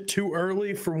jumping ship too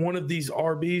early for one of these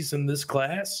RBs in this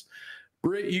class?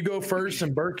 Britt, you go first,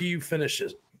 and Burky, you finish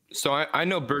it. So I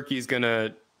know Burky's going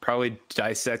to probably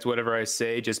dissect whatever I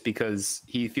say just because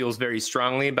he feels very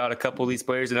strongly about a couple of these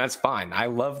players, and that's fine. I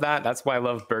love that. That's why I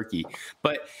love Burky.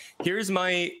 But here's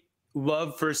my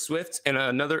love for Swift and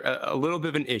a little bit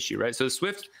of an issue, right? So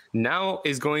Swift now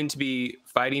is going to be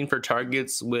fighting for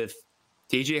targets with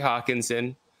TJ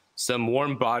Hawkinson, some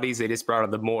warm bodies they just brought out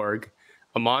of the morgue,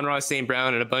 Amon-Ra St.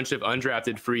 Brown, and a bunch of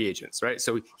undrafted free agents, right?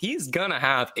 So he's going to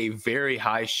have a very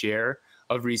high share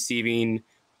of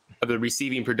the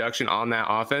receiving production on that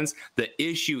offense. The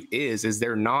issue is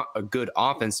they're not a good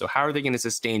offense. So how are they going to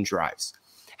sustain drives?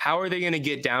 How are they going to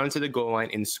get down to the goal line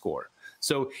and score?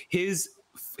 So his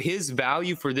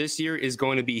value for this year is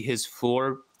going to be his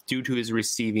floor due to his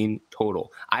receiving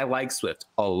total. I like Swift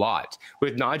a lot.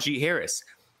 With Najee Harris,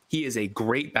 he is a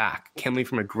great back, coming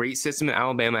from a great system in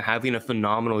Alabama, having a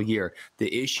phenomenal year.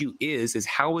 The issue is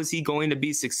how is he going to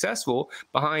be successful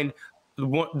behind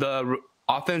the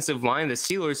offensive line, the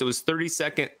Steelers? It was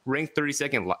ranked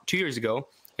 32nd 2 years ago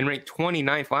and ranked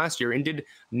 29th last year and did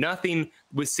nothing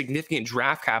with significant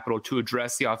draft capital to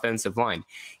address the offensive line.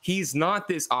 He's not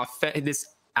this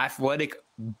athletic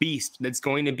beast that's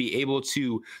going to be able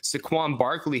to Saquon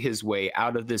Barkley his way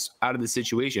out of the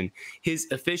situation. His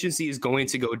efficiency is going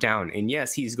to go down. And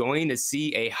yes, he's going to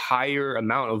see a higher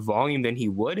amount of volume than he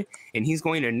would, and he's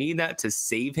going to need that to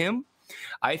save him.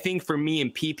 I think for me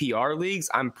in PPR leagues,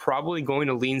 I'm probably going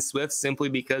to lean Swift simply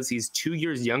because he's 2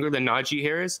 years younger than Najee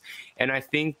Harris. And I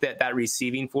think that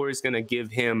receiving floor is going to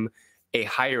give him a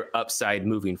higher upside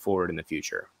moving forward in the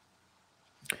future.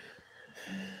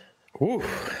 Ooh,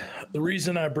 the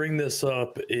reason I bring this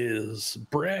up is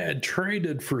Brad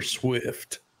traded for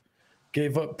Swift,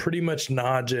 gave up pretty much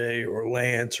Najee or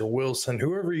Lance or Wilson,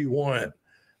 whoever you want,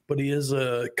 but he is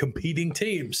a competing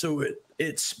team. So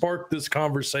it sparked this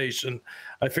conversation.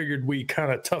 I figured we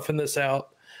kind of toughen this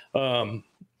out.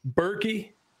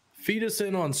 Burky, feed us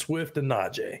in on Swift and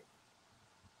Najee.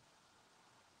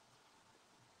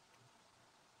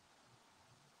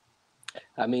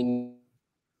 I mean,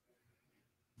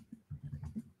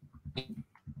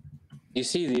 You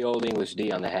see the old English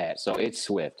D on the hat, so it's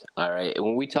Swift. All right.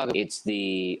 When we talk, it's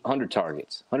the 100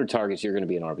 targets. 100 targets, you're going to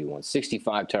be an RB1.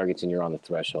 65 targets, and you're on the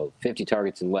threshold. 50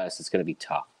 targets and less, it's going to be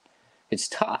tough. It's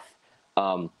tough.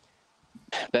 Ben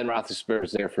Roethlisberger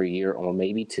is there for a year or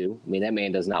maybe two. I mean, that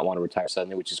man does not want to retire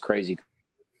suddenly, which is crazy.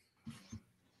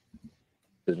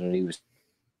 Because when he was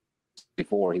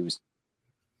before, he was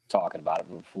talking about it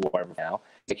before now.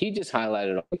 Like he just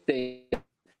highlighted a big thing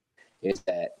is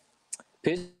that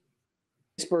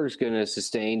Pittsburgh's going to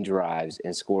sustain drives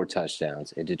and score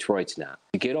touchdowns, and Detroit's not.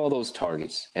 You get all those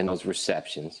targets and those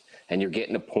receptions, and you're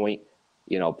getting a point,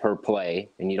 per play,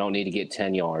 and you don't need to get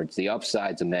 10 yards. The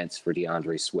upside's immense for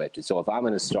DeAndre Swift. And so if I'm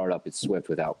going to start up, it's Swift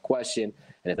without question.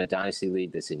 And if a dynasty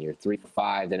league that's in year 3 for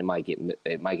 5, then it might get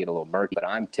a little murky. But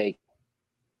I'm taking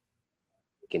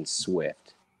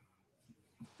Swift.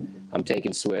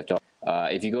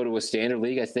 If you go to a standard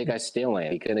league, I think I still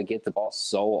am. You're going to get the ball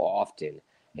so often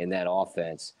in that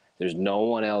offense. There's no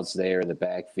one else there in the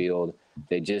backfield.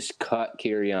 They just cut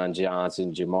Kerryon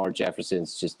Johnson. Jamar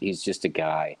he's just a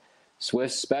guy.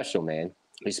 Swift's special, man.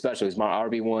 He's special. He's my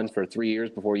RB1 for 3 years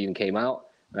before he even came out.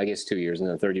 I guess 2 years, and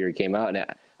then the third year he came out. And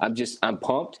I'm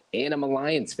pumped, and I'm a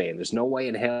Lions fan. There's no way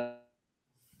in hell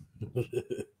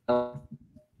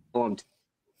I'm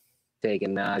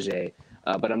taking Najee,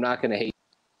 but I'm not going to hate.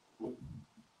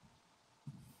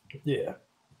 Yeah.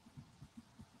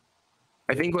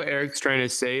 I think what Eric's trying to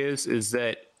say is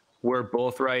that we're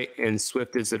both right, and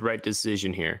Swift is the right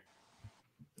decision here.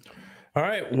 All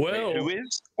right. Well, Who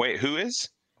is?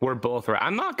 We're both right.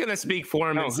 I'm not going to speak for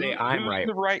him and say I'm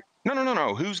right.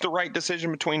 No. Who's the right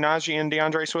decision between Najee and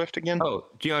DeAndre Swift again? Oh,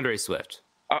 DeAndre Swift.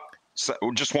 So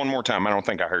just one more time. I don't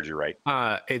think I heard you right.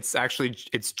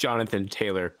 It's Jonathan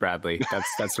Taylor Bradley.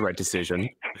 That's the right decision.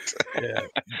 Yeah.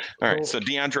 All right. So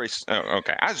DeAndre. Oh,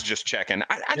 okay. I was just checking.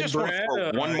 I just want to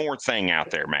throw one more thing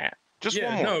out there, Matt. Just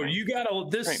one more. No, you got to.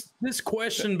 This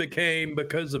question became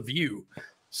because of you.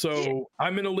 So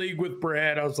I'm in a league with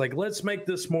Brad. I was like, let's make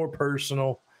this more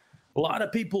personal. A lot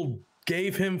of people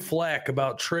gave him flack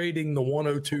about trading the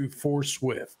 102 for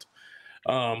Swift.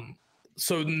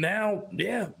 So now,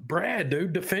 Brad,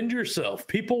 dude, defend yourself.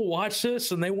 People watch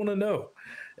this and they want to know.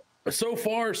 So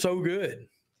far, so good.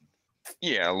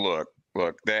 Yeah, look,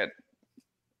 that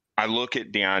I look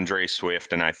at DeAndre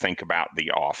Swift and I think about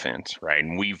the offense, right?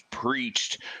 And we've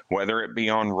preached, whether it be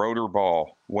on Rotorball,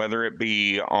 whether it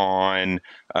be on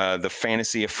the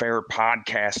Fantasy Affair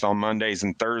podcast on Mondays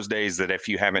and Thursdays, that if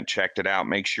you haven't checked it out,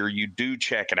 make sure you do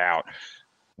check it out.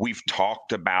 We've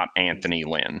talked about Anthony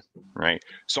Lynn, right?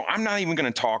 So I'm not even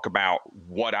going to talk about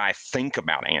what I think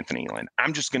about Anthony Lynn.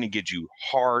 I'm just going to give you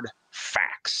hard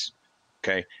facts,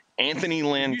 okay? Anthony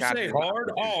Lynn. Did you say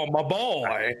hard? Oh, my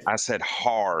boy. I said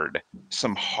hard.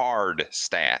 Some hard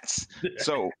stats.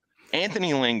 So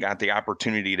Anthony Lynn got the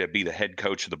opportunity to be the head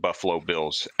coach of the Buffalo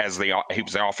Bills he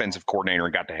was the offensive coordinator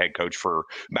and got the head coach for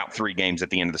about 3 games at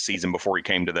the end of the season before he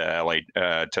came to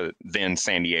the to then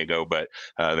San Diego, but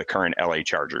the current LA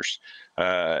Chargers.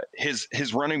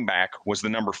 His running back was the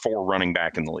number 4 running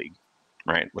back in the league,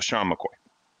 right? LaShawn McCoy.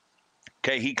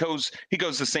 Okay, he goes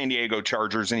to San Diego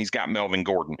Chargers, and he's got Melvin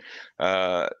Gordon.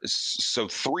 So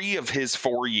 3 of his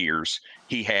 4 years,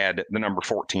 he had the number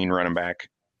 14 running back,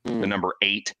 the number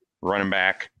 8 running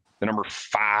back, the number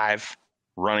 5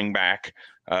 running back,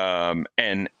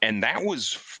 and that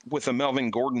was with a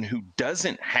Melvin Gordon who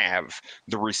doesn't have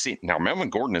the receive. Now, Melvin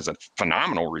Gordon is a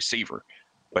phenomenal receiver,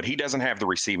 but he doesn't have the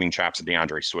receiving chops that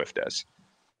DeAndre Swift does.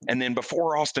 And then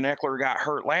before Austin Eckler got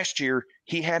hurt last year,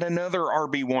 he had another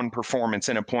RB1 performance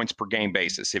in a points per game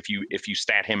basis if you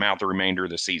stat him out the remainder of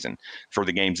the season for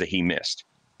the games that he missed.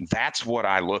 That's what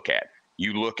I look at.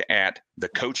 You look at the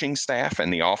coaching staff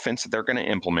and the offense that they're going to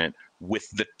implement with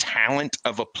the talent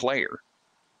of a player.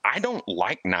 I don't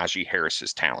like Najee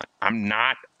Harris's talent.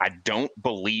 I don't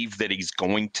believe that he's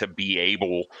going to be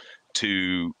able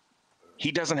to.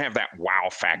 He doesn't have that wow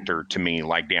factor to me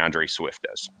like DeAndre Swift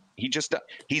does.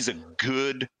 He's a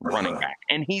good running back,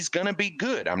 and he's going to be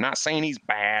good. I'm not saying he's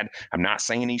bad. I'm not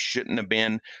saying he shouldn't have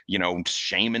been,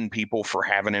 shaming people for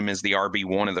having him as the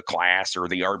RB1 of the class or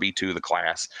the RB2 of the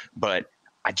class. But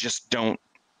I just don't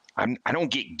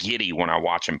get giddy when I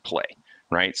watch him play,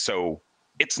 right? So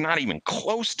it's not even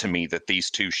close to me that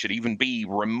these two should even be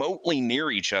remotely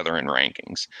near each other in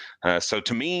rankings. So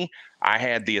to me, I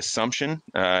had the assumption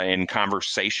in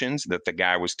conversations that the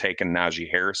guy was taking Najee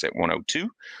Harris at 102.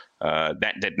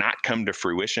 That did not come to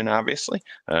fruition, obviously,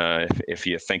 if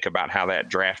you think about how that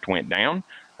draft went down.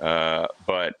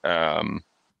 But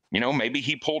maybe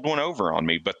he pulled one over on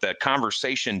me, but the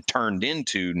conversation turned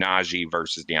into Najee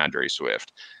versus DeAndre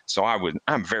Swift. So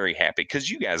I'm very happy because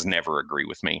you guys never agree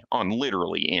with me on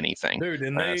literally anything. Dude,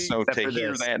 and so to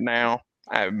hear that now,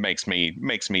 makes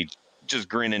me just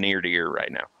grinning ear to ear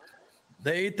right now.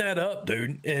 They ate that up,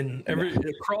 dude. And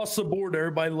across the board,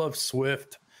 everybody loves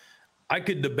Swift. I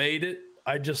could debate it.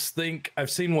 I just think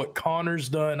I've seen what Connor's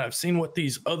done. I've seen what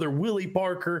these other Willie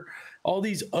Parker, all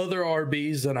these other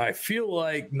RBs, and I feel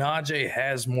like Najee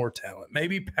has more talent.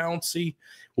 Maybe Pouncey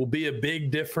will be a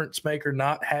big difference maker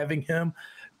not having him,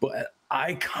 but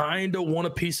I kind of want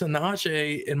a piece of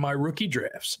Najee in my rookie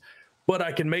drafts. But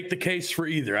I can make the case for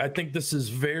either. I think this is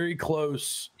very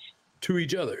close to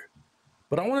each other.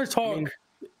 But I want to talk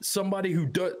somebody who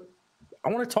does – I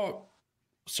want to talk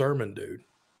Sermon, dude.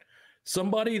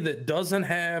 Somebody that doesn't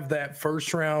have that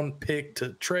first-round pick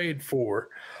to trade for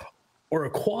or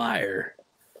acquire.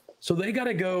 So they got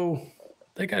to go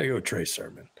Trey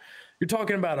Sermon. You're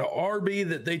talking about an RB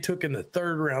that they took in the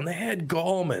third round. They had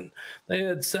Gallman. They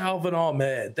had Salvin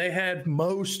Ahmed. They had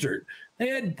Mostert. They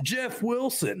had Jeff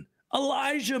Wilson.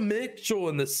 Elijah Mitchell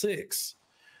in the 6th.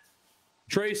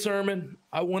 Trey Sermon,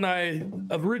 when I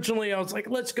originally was like,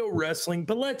 let's go wrestling,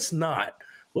 but let's not.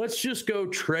 Let's just go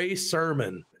Trey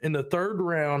Sermon in the third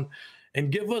round and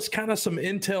give us kind of some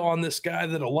intel on this guy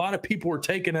that a lot of people were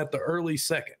taking at the early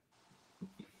second.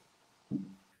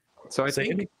 So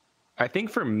I think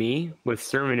for me with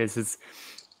Sermon is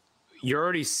you're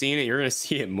already seeing it. You're going to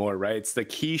see it more, right? It's the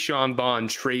Keyshawn Bond,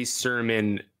 Trey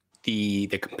Sermon, the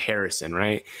comparison,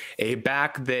 right? A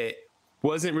back that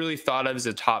wasn't really thought of as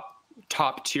a top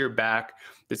tier back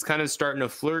that's kind of starting to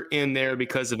flirt in there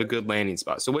because of a good landing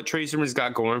spot. So what Trey Sermon's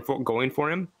got going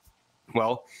for him?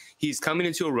 Well, he's coming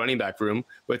into a running back room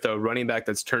with a running back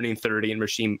that's turning 30 and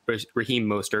Raheem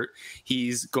Mostert.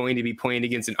 He's going to be playing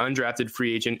against an undrafted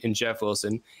free agent in Jeff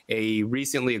Wilson, a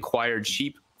recently acquired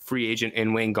cheap free agent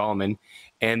in Wayne Gallman,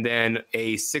 and then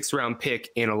a 6th-round pick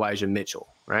in Elijah Mitchell,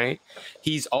 right?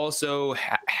 He's also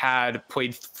had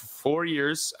played 4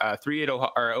 years, 3 at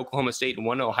Oklahoma State and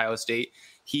 1 at Ohio State.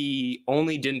 He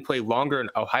only didn't play longer in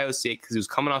Ohio State because he was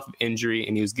coming off of injury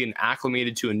and he was getting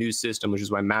acclimated to a new system, which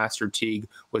is why Master Teague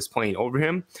was playing over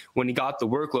him. When he got the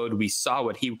workload, we saw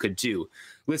what he could do.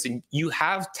 Listen, you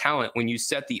have talent when you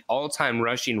set the all-time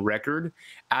rushing record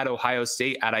at Ohio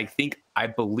State at, I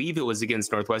believe it was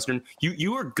against Northwestern.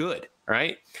 You are good,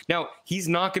 right? Now, he's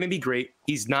not going to be great.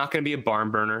 He's not going to be a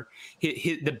barn burner.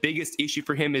 The biggest issue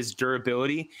for him is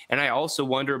durability, and I also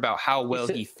wonder about how well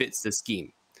he fits the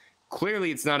scheme.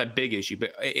 Clearly, it's not a big issue,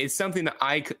 but it's something that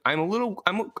I'm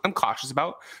cautious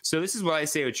about. So this is what I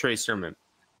say with Trey Sermon.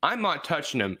 I'm not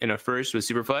touching him in a first with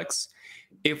Superflex.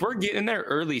 If we're getting there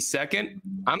early second,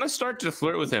 I'm going to start to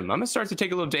flirt with him. I'm going to start to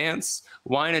take a little dance,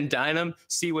 wine and dine him,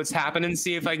 see what's happening,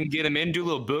 see if I can get him in, do a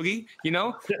little boogie,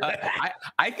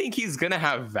 I think he's going to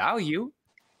have value.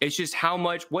 It's just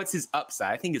what's his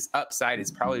upside? I think his upside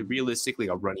is probably realistically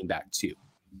a running back too.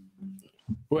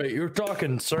 Wait, you're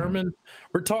talking Sermon?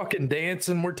 We're talking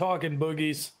dancing. We're talking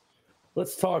boogies.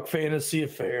 Let's talk fantasy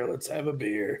affair. Let's have a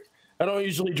beer. I don't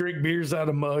usually drink beers out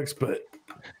of mugs, but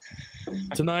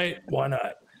tonight, why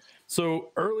not?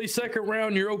 So early second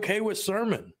round, you're okay with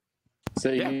Sermon.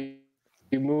 So yeah.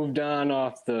 You moved on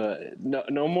off the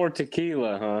no more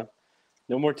tequila, huh?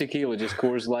 No more tequila, just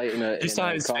Coors Light in a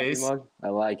coffee mug. I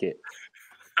like it.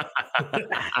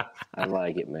 I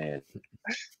like it, man.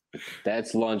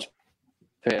 That's lunch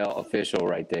pail official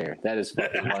right there. That is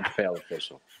fucking lunch pail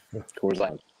official. Coors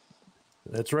Light.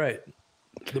 That's right.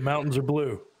 The mountains are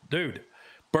blue. Dude,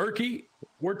 Burky,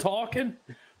 we're talking.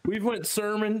 We went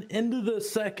Sermon into the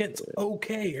seconds.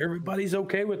 Okay. Everybody's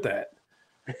okay with that.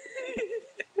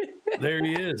 There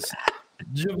he is.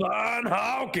 Javon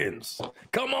Hawkins.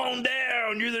 Come on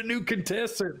down. You're the new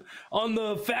contestant on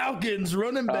the Falcons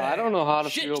running back. I don't know how to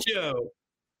feel show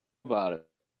about it.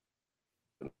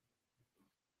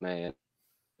 Man.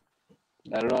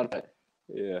 I don't know how to.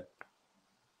 Yeah.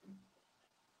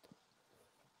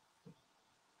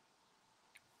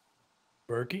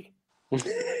 Burky?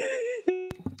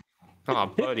 Oh,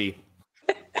 buddy.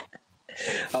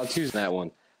 I'll choose that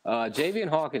one. Javian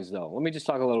Hawkins, though. Let me just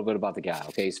talk a little bit about the guy.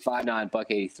 Okay, he's 5'9",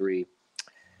 $183.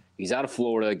 He's out of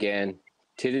Florida again.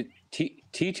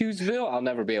 Titusville? I'll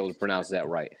never be able to pronounce that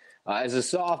right. As a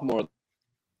sophomore,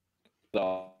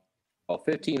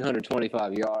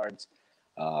 1,525 yards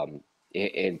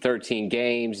in 13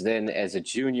 games. Then as a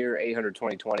junior,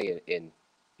 820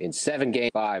 in 7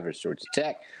 games, 5 at Georgia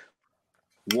Tech.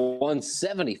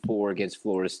 174 against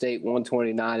Florida State,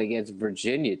 129 against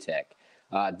Virginia Tech.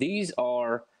 These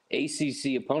are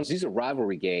ACC opponents. These are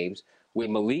rivalry games with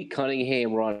Malik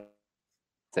Cunningham running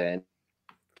offense.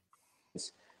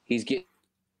 He's getting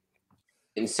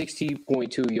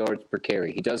 16.2 yards per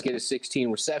carry. He does get his 16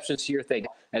 receptions here. They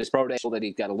at his pro day that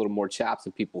he got a little more chops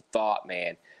than people thought,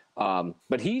 man.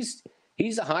 But he's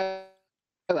a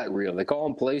highlight reel. They call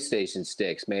him PlayStation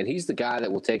sticks, man. He's the guy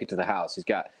that will take it to the house. He's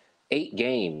got 8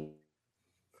 games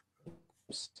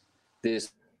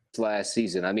this last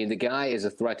season. I mean, the guy is a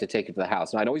threat to take it to the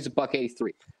house. And I know he's a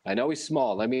 $183. I know he's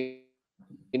small. Let me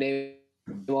name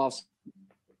him off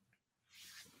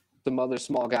some other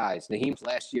small guys. Naheem's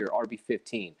last year,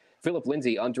 RB15. Philip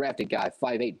Lindsay, undrafted guy,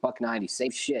 5'8", $190.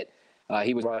 Same shit.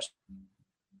 He was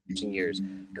rushing years.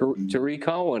 Tariq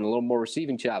Cohen, a little more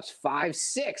receiving chops,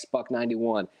 5'6",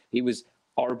 $191. He was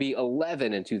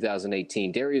RB11 in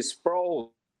 2018. Darius Sproles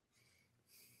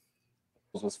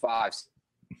was 5'6",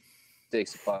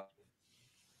 $190.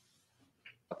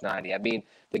 I mean,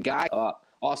 the guy,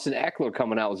 Austin Eckler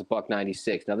coming out was a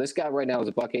 $196. Now, this guy right now is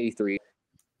a $183,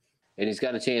 and he's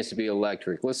got a chance to be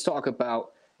electric. Let's talk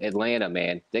about Atlanta,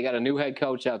 man. They got a new head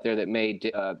coach out there that made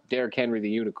Derrick Henry the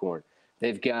unicorn.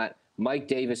 They've got Mike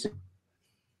Davis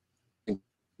and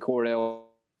Cordell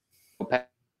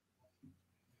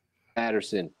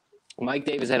Patterson. Mike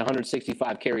Davis had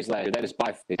 165 carries last year. That is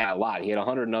by a lot. He had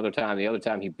 100 another time. The other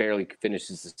time he barely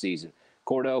finishes the season.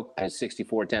 Cordell had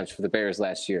 64 attempts for the Bears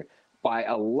last year. By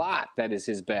a lot, that is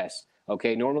his best.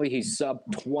 Okay, normally he's sub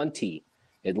 20.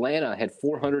 Atlanta had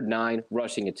 409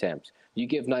 rushing attempts. You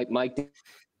give Mike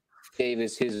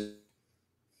Davis his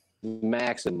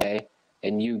maximum, okay?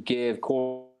 And you give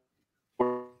Cordell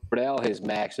his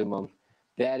maximum.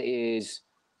 That is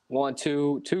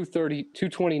 230,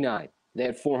 229. They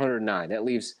had 409. That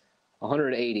leaves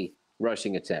 180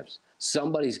 rushing attempts.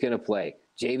 Somebody's going to play.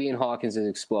 Javian Hawkins is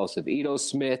explosive. Ito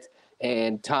Smith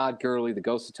and Todd Gurley, the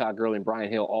ghost of Todd Gurley and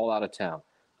Brian Hill, all out of town.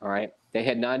 All right? They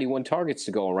had 91 targets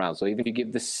to go around. So even if you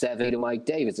give the 7 to Mike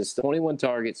Davis, it's 21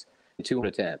 targets and 200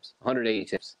 attempts, 180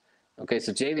 attempts. Okay,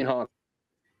 so Javian Hawkins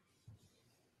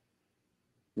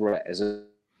as an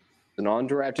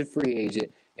undrafted free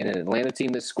agent and an Atlanta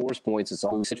team that scores points. It's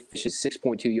always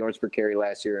 6.2 yards per carry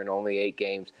last year in only 8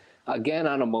 games. Again,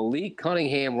 on a Malik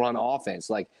Cunningham run offense,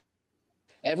 like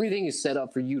everything is set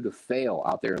up for you to fail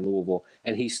out there in Louisville,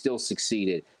 and he still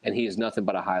succeeded, and he is nothing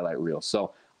but a highlight reel.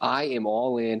 So I am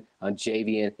all in on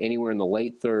Javian anywhere in the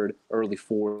late 3rd, early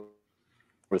 4th,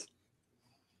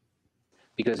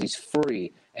 because he's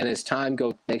free. And as time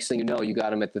goes, next thing you know, you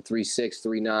got him at the 3.6,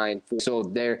 3.9, 4. So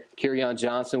there, Kerryon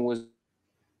Johnson was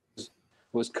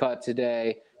cut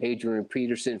today. Adrian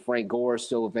Peterson, Frank Gore is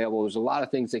still available. There's a lot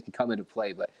of things that can come into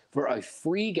play. But for a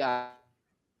free guy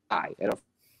at a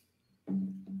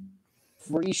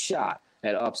free shot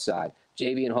at upside,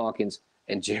 Javian Hawkins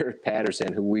and Jared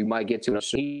Patterson, who we might get to,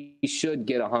 he should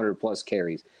get 100-plus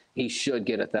carries. He should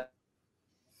get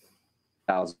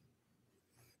 1,000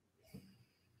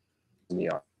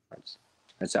 yards.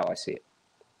 That's how I see it.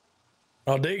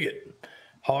 I'll dig it.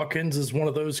 Hawkins is one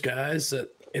of those guys that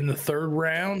in the 3rd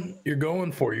round you're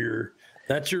going for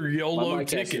that's your YOLO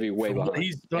ticket. Has to be way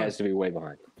behind. Has to be way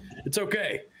behind. It's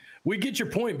okay. We get your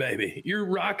point, baby. You're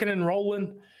rocking and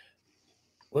rolling.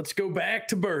 Let's go back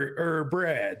to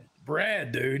Brad.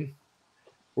 Brad, dude.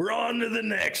 We're on to the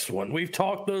next one. We've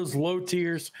talked those low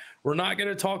tiers. We're not going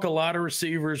to talk a lot of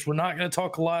receivers. We're not going to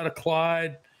talk a lot of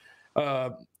Clyde.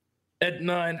 At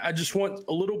 9, I just want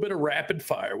a little bit of rapid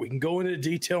fire. We can go into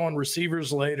detail on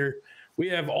receivers later. We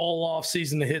have all off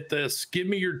season to hit this. Give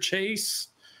me your Chase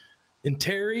and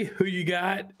Terry, who you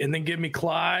got, and then give me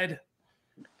Clyde.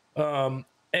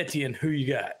 Etienne, who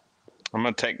you got? I'm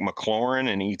going to take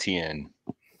McLaurin and Etienne.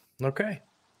 Okay.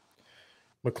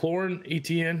 McLaurin,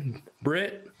 Etienne,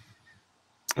 Britt.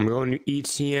 I'm going to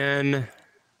Etienne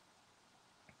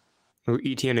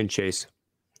and Chase.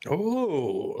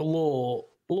 Oh, a little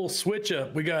switch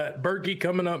up. We got Burky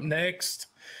coming up next.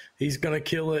 He's going to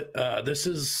kill it. This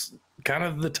is kind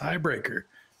of the tiebreaker.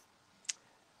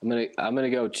 I'm gonna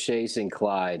go Chase and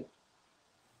Clyde.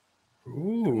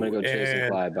 Ooh, I'm gonna go Chase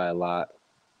and Clyde by a lot.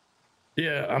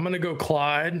 Yeah, I'm gonna go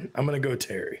Clyde. I'm gonna go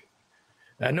Terry.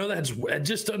 I know that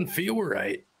just doesn't feel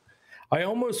right. I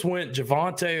almost went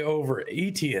Javonte over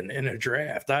Etienne in a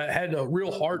draft. I had a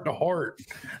real heart-to-heart.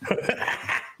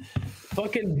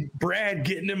 Fucking Brad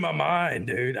getting in my mind,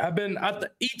 dude.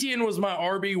 Etienne was my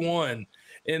RB1,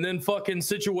 and then fucking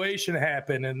situation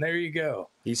happened, and there you go.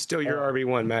 He's still your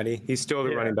RB1, Matty. He's still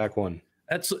the running back 1.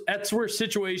 That's where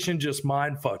situation just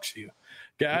mind fucks you.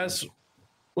 Guys,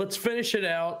 let's finish it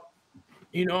out.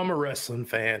 You know I'm a wrestling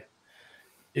fan.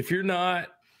 If you're not,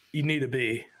 you need to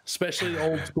be. Especially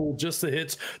old school, just the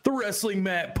hits, the Wrestling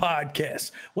Mat podcast.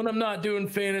 When I'm not doing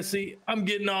fantasy, I'm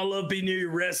getting all up in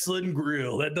your wrestling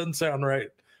grill. That doesn't sound right.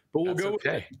 But we'll That's go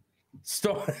okay.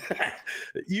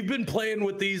 You've been playing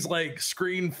with these like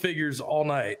screen figures all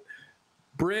night.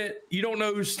 Britt, you don't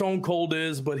know who Stone Cold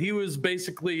is, but he was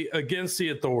basically against the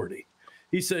authority.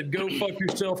 He said, "Go fuck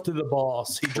yourself to the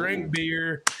boss." He drank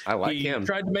beer. I like he him.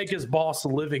 tried to make his boss a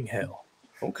living hell.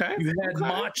 Okay. You had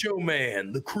Macho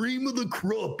Man, the cream of the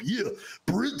crop. Yeah,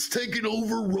 Britt's taking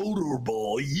over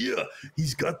Rotorball. Yeah,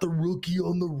 he's got the rookie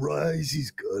on the rise. He's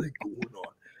got it going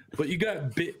on. But you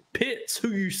got Pitts, who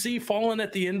you see falling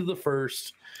at the end of the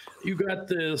first. You got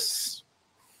this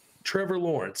Trevor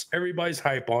Lawrence. Everybody's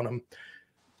hype on him.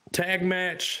 Tag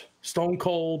match, Stone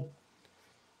Cold,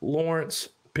 Lawrence,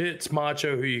 Pitts,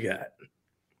 Macho. Who you got?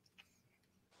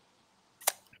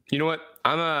 You know what?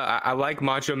 I like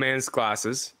Macho Man's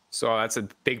glasses, so that's a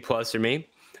big plus for me.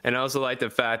 And I also like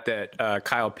the fact that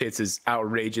Kyle Pitts is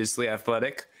outrageously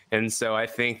athletic. And so I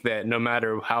think that no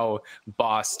matter how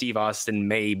boss Steve Austin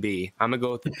may be, I'm going to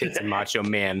go with the Pitts and Macho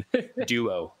Man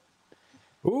duo.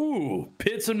 Ooh,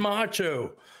 Pitts and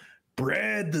Macho.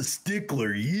 Brad the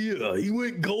Stickler. Yeah, he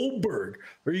went Goldberg.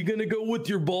 Are you going to go with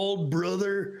your bald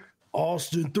brother,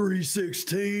 Austin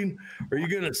 316? Or are you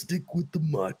going to stick with the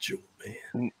Macho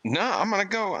Man? No, I'm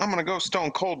gonna go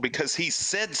Stone Cold because he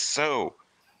said so.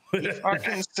 He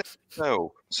fucking said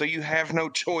so. So you have no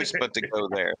choice but to go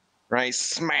there, right?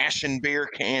 Smashing beer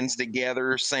cans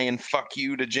together, saying "fuck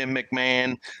you" to Jim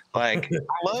McMahon. Like I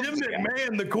love Jim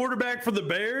McMahon, the quarterback for the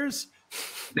Bears.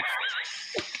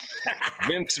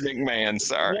 Vince McMahon.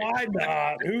 Sorry. Why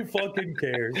not? Who fucking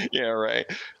cares? Yeah, right.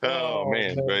 Oh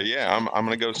man, but yeah, I'm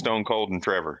gonna go Stone Cold and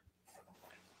Trevor.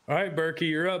 All right, Burky,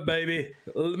 you're up, baby.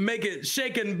 Make it,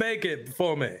 shake and bake it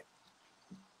for me.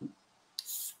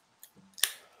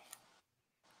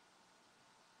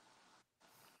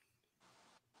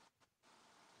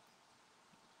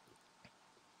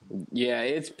 Yeah,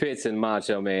 it's Pitts and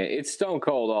Macho Man. It's Stone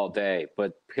Cold all day,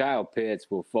 but Kyle Pitts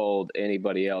will fold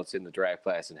anybody else in the draft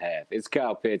class in half. It's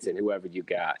Kyle Pitts and whoever you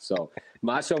got. So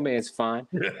Macho Man's fine.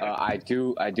 I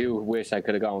do wish I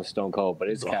could have gone with Stone Cold, but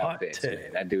it's Kyle Pitts,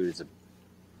 man. That dude is a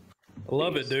I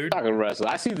love it, dude. fucking wrestler.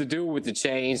 I see the dude with the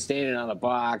chain standing on the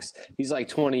box. He's like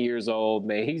 20 years old,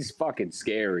 man. He's fucking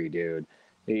scary, dude.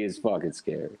 He is fucking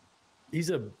scary. He's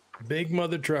a big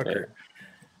mother trucker.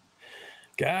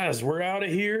 Guys, we're out of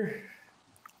here.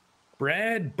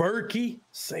 Brad, Burky,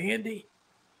 Sandy.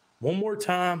 One more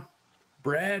time.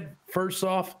 Brad, first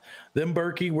off, then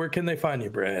Burky. Where can they find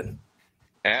you, Brad?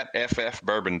 At FF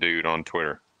Bourbon Dude on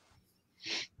Twitter.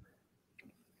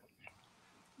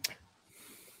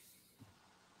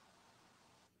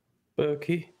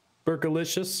 Burky,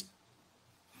 Burkalicious.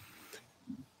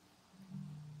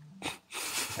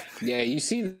 Yeah, you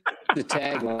see the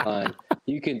tagline.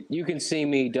 You can see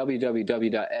me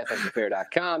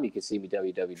www.ffaffair.com. You can see me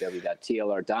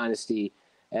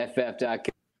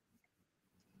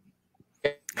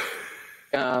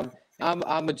www.tlrdynastyff.com.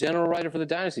 I'm a general writer for the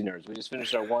Dynasty Nerds. We just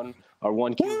finished our one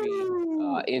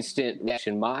QB instant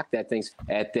reaction mock. That thing's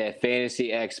at the Fantasy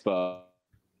Expo.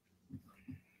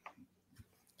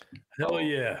 Hell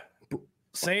yeah.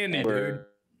 Sandy, dude.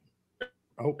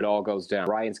 I hope it all goes down.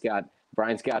 Brian's got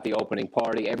the opening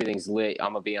party. Everything's lit.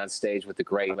 I'm going to be on stage with the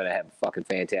great. I'm going to have a fucking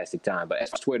fantastic time. But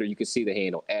as Twitter, you can see the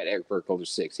handle at Eric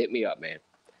Burkholder6. Hit me up, man.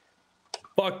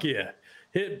 Fuck yeah.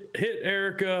 Hit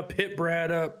Eric up, hit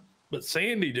Brad up. But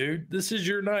Sandy, dude, this is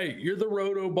your night. You're the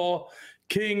Roto Ball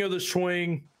king of the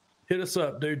swing. Hit us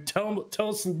up, dude. Tell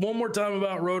us one more time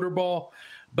about Rotor Ball,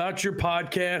 about your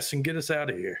podcast, and get us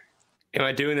out of here. Am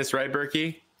I doing this right,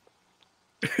 Burky?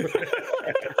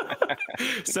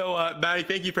 So, Matty,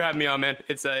 thank you for having me on, man.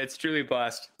 It's truly a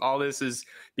blast. All this is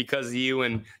because of you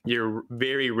and your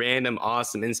very random,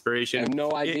 awesome inspiration. I have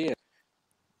no idea.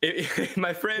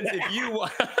 My friends, if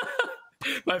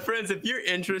you're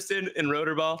interested in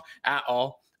Rotorball at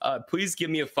all, please give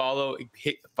me a follow.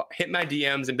 Hit my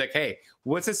DMs and be like, hey,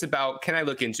 what's this about? Can I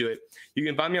look into it? You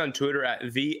can find me on Twitter at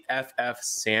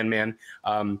VFFSandman.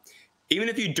 Even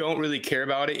if you don't really care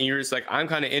about it and you're just like, I'm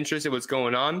kind of interested in what's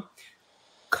going on,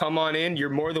 come on in. You're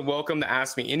more than welcome to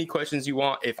ask me any questions you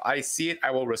want. If I see it, I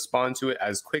will respond to it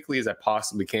as quickly as I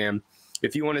possibly can.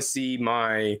 If you want to see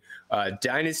my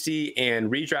dynasty and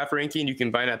redraft ranking, you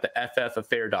can find it at the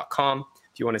ffaffair.com.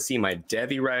 If you want to see my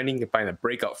Devy writing, you can find it at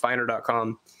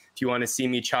breakoutfinder.com. If you want to see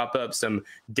me chop up some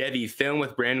Devy film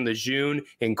with Brandon Lejeune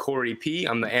and Corey P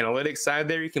on the analytics side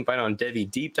there, you can find it on Devy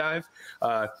Deep Dive.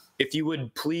 If you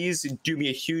would please do me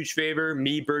a huge favor,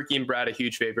 me, Burky, and Brad a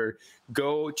huge favor,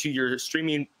 go to your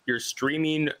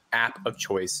streaming app of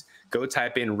choice. Go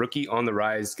type in Rookie on the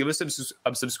Rise. Give us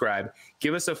a subscribe.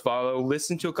 Give us a follow.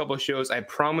 Listen to a couple of shows. I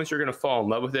promise you're going to fall in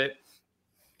love with it.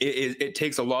 it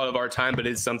takes a lot of our time, but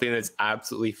it's something that's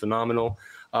absolutely phenomenal.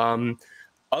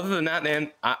 Other than that,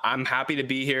 man, I'm happy to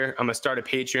be here. I'm gonna start a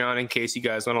Patreon in case you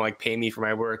guys want to like pay me for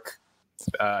my work.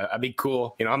 I'd be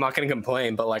cool. You know, I'm not gonna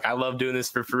complain, but like I love doing this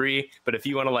for free. But if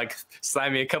you want to like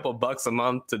slide me a couple bucks a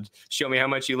month to show me how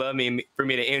much you love me and for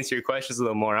me to answer your questions a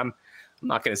little more, I'm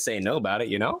not gonna say no about it,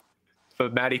 you know.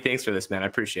 But Matty, thanks for this, man. I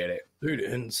appreciate it. Dude,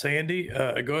 and Sandy, go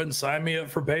ahead and sign me up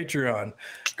for Patreon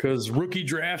because rookie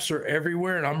drafts are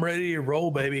everywhere and I'm ready to roll,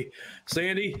 baby.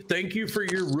 Sandy, thank you for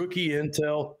your rookie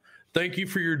intel. Thank you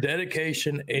for your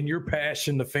dedication and your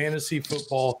passion to fantasy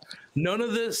football. None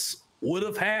of this would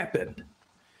have happened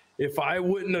if I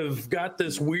wouldn't have got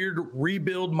this weird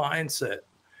rebuild mindset.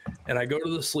 And I go to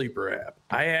the Sleeper app.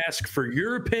 I ask for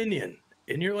your opinion,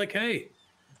 and you're like, hey,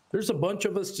 there's a bunch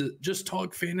of us that just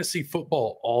talk fantasy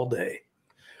football all day.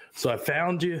 So I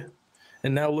found you,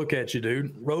 and now look at you,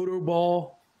 dude.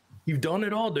 Rotoball, you've done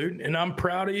it all, dude, and I'm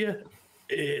proud of you.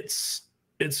 It's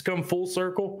come full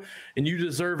circle, and you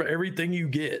deserve everything you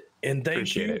get. And thank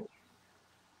Appreciate you. it.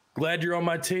 Glad you're on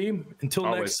my team. Until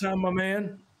Always. next time, my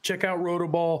man, check out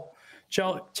Rotoball.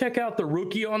 Check out the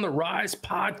Rookie on the Rise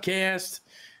podcast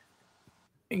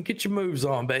and get your moves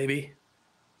on, baby.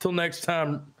 Till next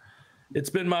time, it's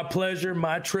been my pleasure,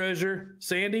 my treasure.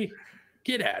 Sandy,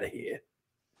 get out of here.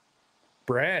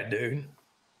 Brad, dude,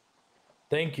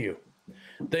 thank you.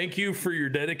 Thank you for your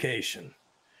dedication.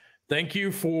 Thank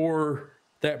you for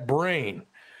that brain.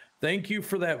 Thank you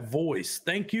for that voice.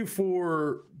 Thank you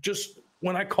for just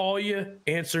when I call you,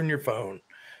 answering your phone,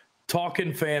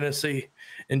 talking fantasy,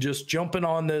 and just jumping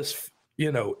on this,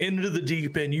 into the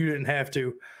deep end. You didn't have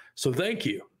to. So thank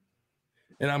you.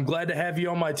 And I'm glad to have you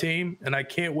on my team, and I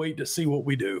can't wait to see what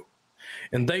we do.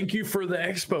 And thank you for the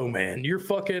expo, man. You're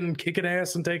fucking kicking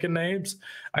ass and taking names.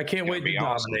 I can't wait to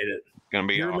dominate it. Gonna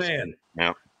be You're awesome.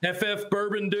 man. Yeah. FF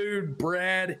Bourbon dude,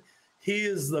 Brad. He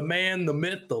is the man, the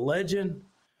myth, the legend.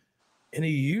 And he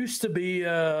used to be,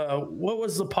 what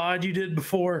was the pod you did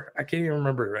before? I can't even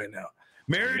remember it right now.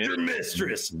 Marriage or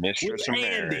Mistress? Mistress with or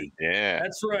Andy. Marriage. Yeah.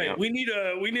 That's right. Yeah. We need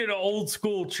an old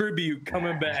school tribute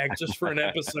coming back just for an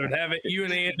episode. Have it you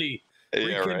and Andy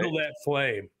rekindle that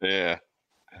flame. Yeah.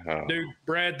 Dude,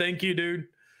 Brad, thank you, dude.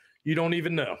 You don't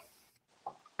even know.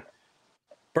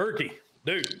 Burky,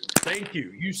 dude, thank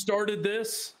you. You started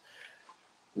this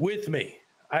with me.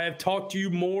 I have talked to you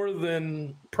more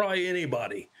than probably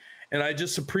anybody. And I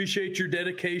just appreciate your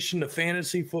dedication to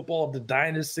fantasy football, to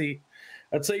dynasty.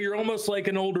 I'd say you're almost like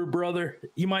an older brother.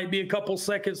 You might be a couple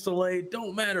seconds delayed.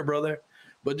 Don't matter, brother.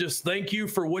 But just thank you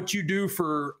for what you do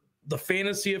for the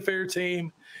Fantasy Affair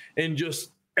team and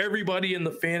just everybody in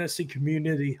the fantasy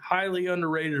community. Highly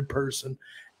underrated person.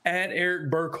 At Eric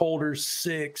Burkholder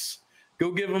 6.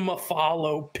 Go give him a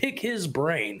follow. Pick his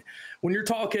brain. When you're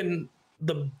talking,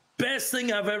 the best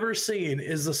thing I've ever seen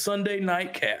is the Sunday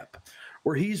Nightcap,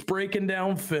 where he's breaking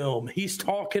down film. He's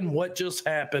talking what just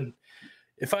happened.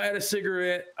 If I had a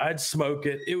cigarette, I'd smoke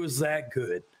it. It was that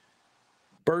good.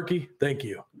 Burky, thank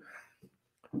you.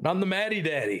 I'm the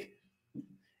MattyDaddy.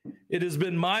 It has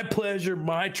been my pleasure,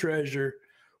 my treasure.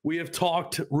 We have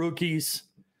talked rookies.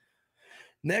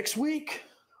 Next week,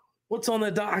 what's on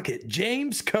the docket?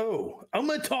 James Coe. I'm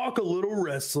going to talk a little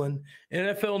wrestling,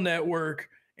 NFL Network,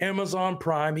 Amazon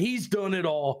Prime. He's done it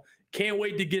all. Can't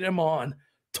wait to get him on.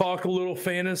 Talk a little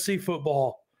fantasy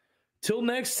football. Till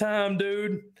next time,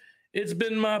 dude. It's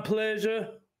been my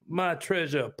pleasure, my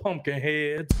treasure,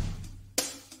 Pumpkinhead.